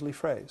really easily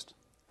phrased.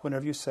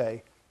 Whenever you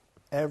say,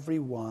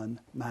 everyone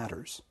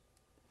matters.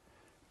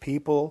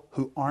 People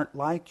who aren't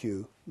like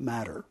you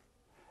matter.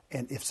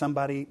 And if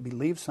somebody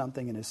believes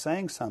something and is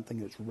saying something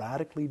that's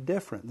radically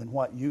different than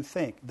what you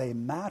think, they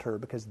matter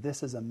because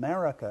this is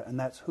America and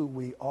that's who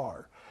we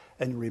are.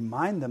 And you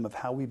remind them of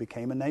how we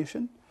became a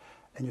nation.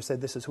 And you say,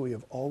 this is who we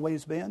have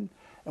always been.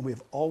 And we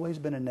have always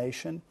been a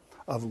nation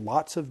of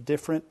lots of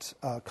different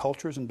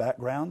cultures and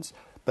backgrounds.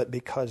 But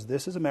because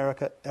this is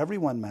America,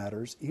 everyone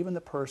matters. Even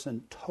the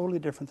person totally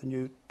different than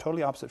you,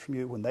 totally opposite from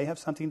you, when they have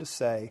something to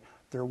say,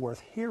 they're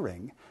worth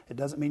hearing. It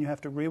doesn't mean you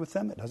have to agree with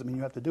them. It doesn't mean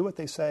you have to do what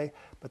they say,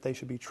 but they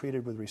should be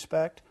treated with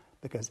respect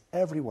because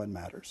everyone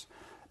matters.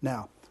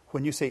 Now,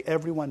 when you say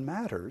everyone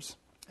matters,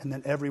 and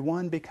then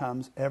everyone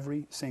becomes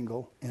every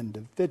single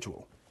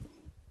individual,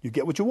 you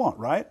get what you want,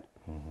 right?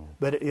 Mm-hmm.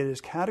 But it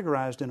is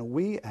categorized in a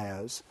we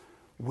as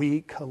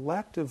we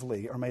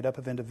collectively are made up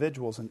of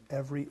individuals and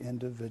every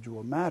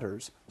individual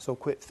matters. So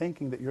quit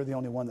thinking that you're the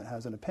only one that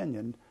has an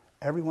opinion.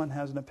 Everyone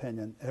has an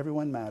opinion.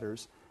 Everyone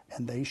matters.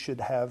 And they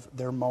should have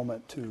their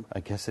moment to... I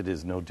guess it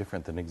is no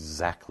different than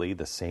exactly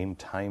the same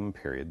time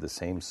period, the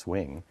same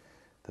swing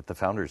that the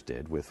founders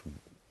did with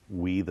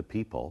we the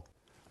people.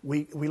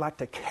 We like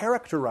to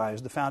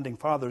characterize the founding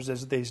fathers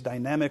as these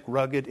dynamic,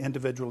 rugged,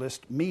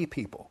 individualist me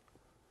people.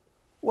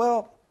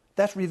 Well,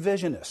 that's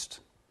revisionist.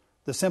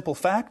 The simple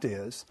fact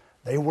is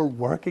they were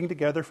working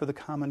together for the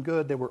common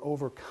good. They were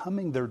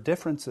overcoming their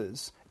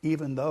differences,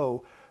 even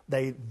though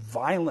they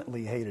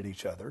violently hated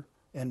each other.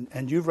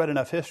 And you've read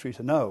enough history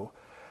to know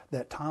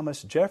that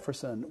Thomas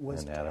Jefferson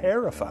was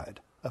terrified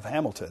of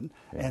Hamilton,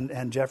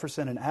 and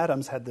Jefferson and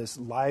Adams had this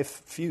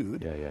life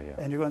feud.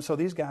 And you're going, so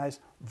these guys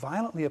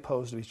violently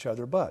opposed to each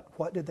other, but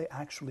what did they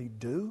actually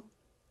do?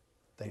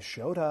 They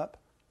showed up,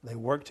 they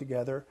worked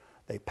together,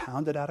 they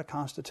pounded out a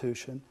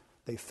constitution,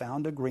 they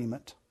found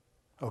agreement,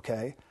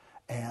 okay,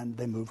 and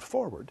they moved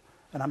forward.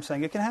 And I'm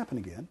saying it can happen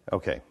again.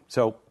 Okay,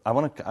 so I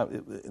want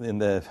to, in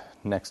the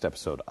next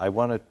episode, I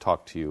want to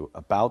talk to you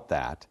about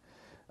that,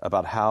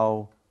 about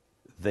how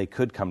they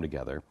could come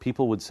together.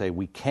 People would say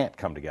we can't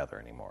come together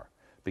anymore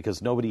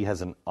because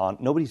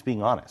nobody's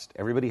being honest.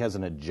 Everybody has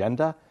an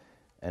agenda,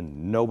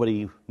 and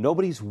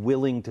nobody's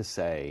willing to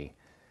say,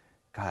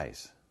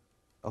 guys,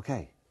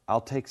 okay,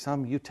 I'll take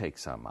some, you take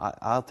some.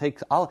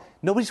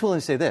 Nobody's willing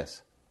to say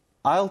this.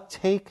 I'll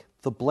take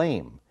the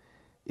blame.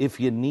 If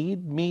you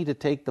need me to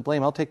take the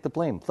blame, I'll take the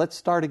blame. Let's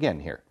start again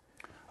here.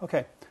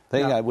 Okay.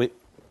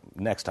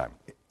 Next time.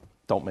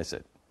 Don't miss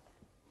it.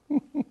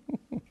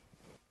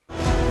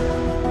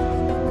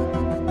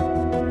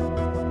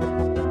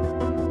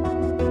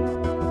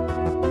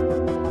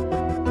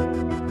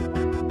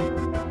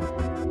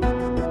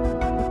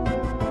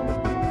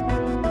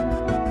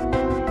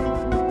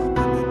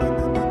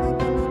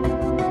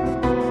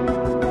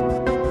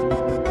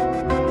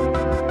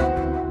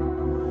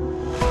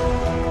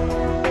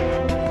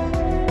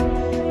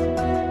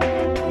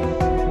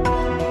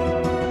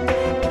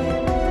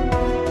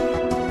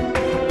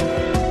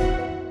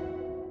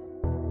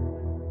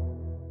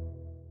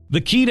 The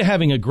key to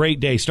having a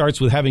great day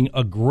starts with having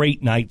a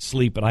great night's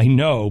sleep, and I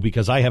know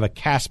because I have a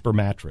Casper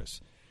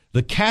mattress.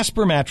 The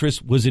Casper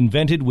mattress was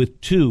invented with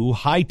 2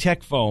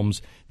 high-tech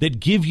foams that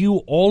give you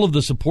all of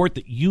the support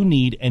that you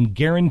need and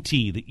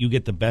guarantee that you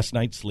get the best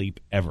night's sleep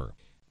ever.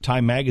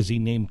 Time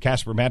magazine named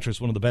Casper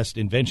mattress one of the best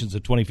inventions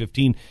of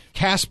 2015.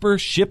 Casper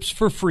ships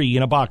for free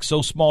in a box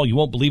so small you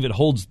won't believe it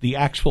holds the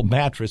actual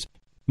mattress,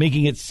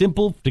 making it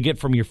simple to get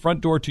from your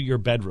front door to your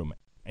bedroom.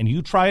 And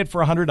you try it for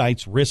 100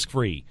 nights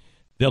risk-free.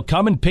 They'll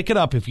come and pick it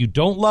up if you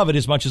don't love it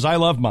as much as I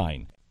love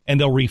mine, and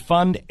they'll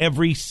refund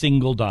every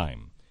single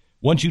dime.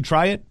 Once you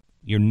try it,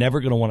 you're never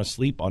going to want to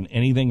sleep on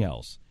anything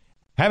else.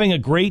 Having a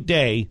great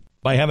day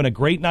by having a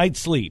great night's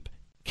sleep.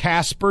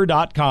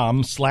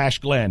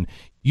 Casper.com/Glenn.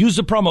 Use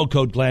the promo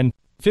code Glenn,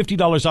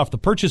 $50 off the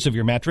purchase of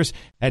your mattress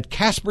at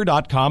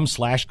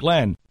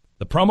Casper.com/Glenn.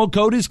 The promo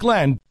code is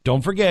Glenn.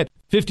 Don't forget,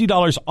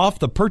 $50 off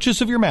the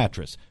purchase of your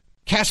mattress.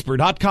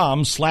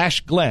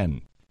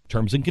 Casper.com/Glenn.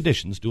 Terms and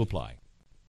conditions do apply.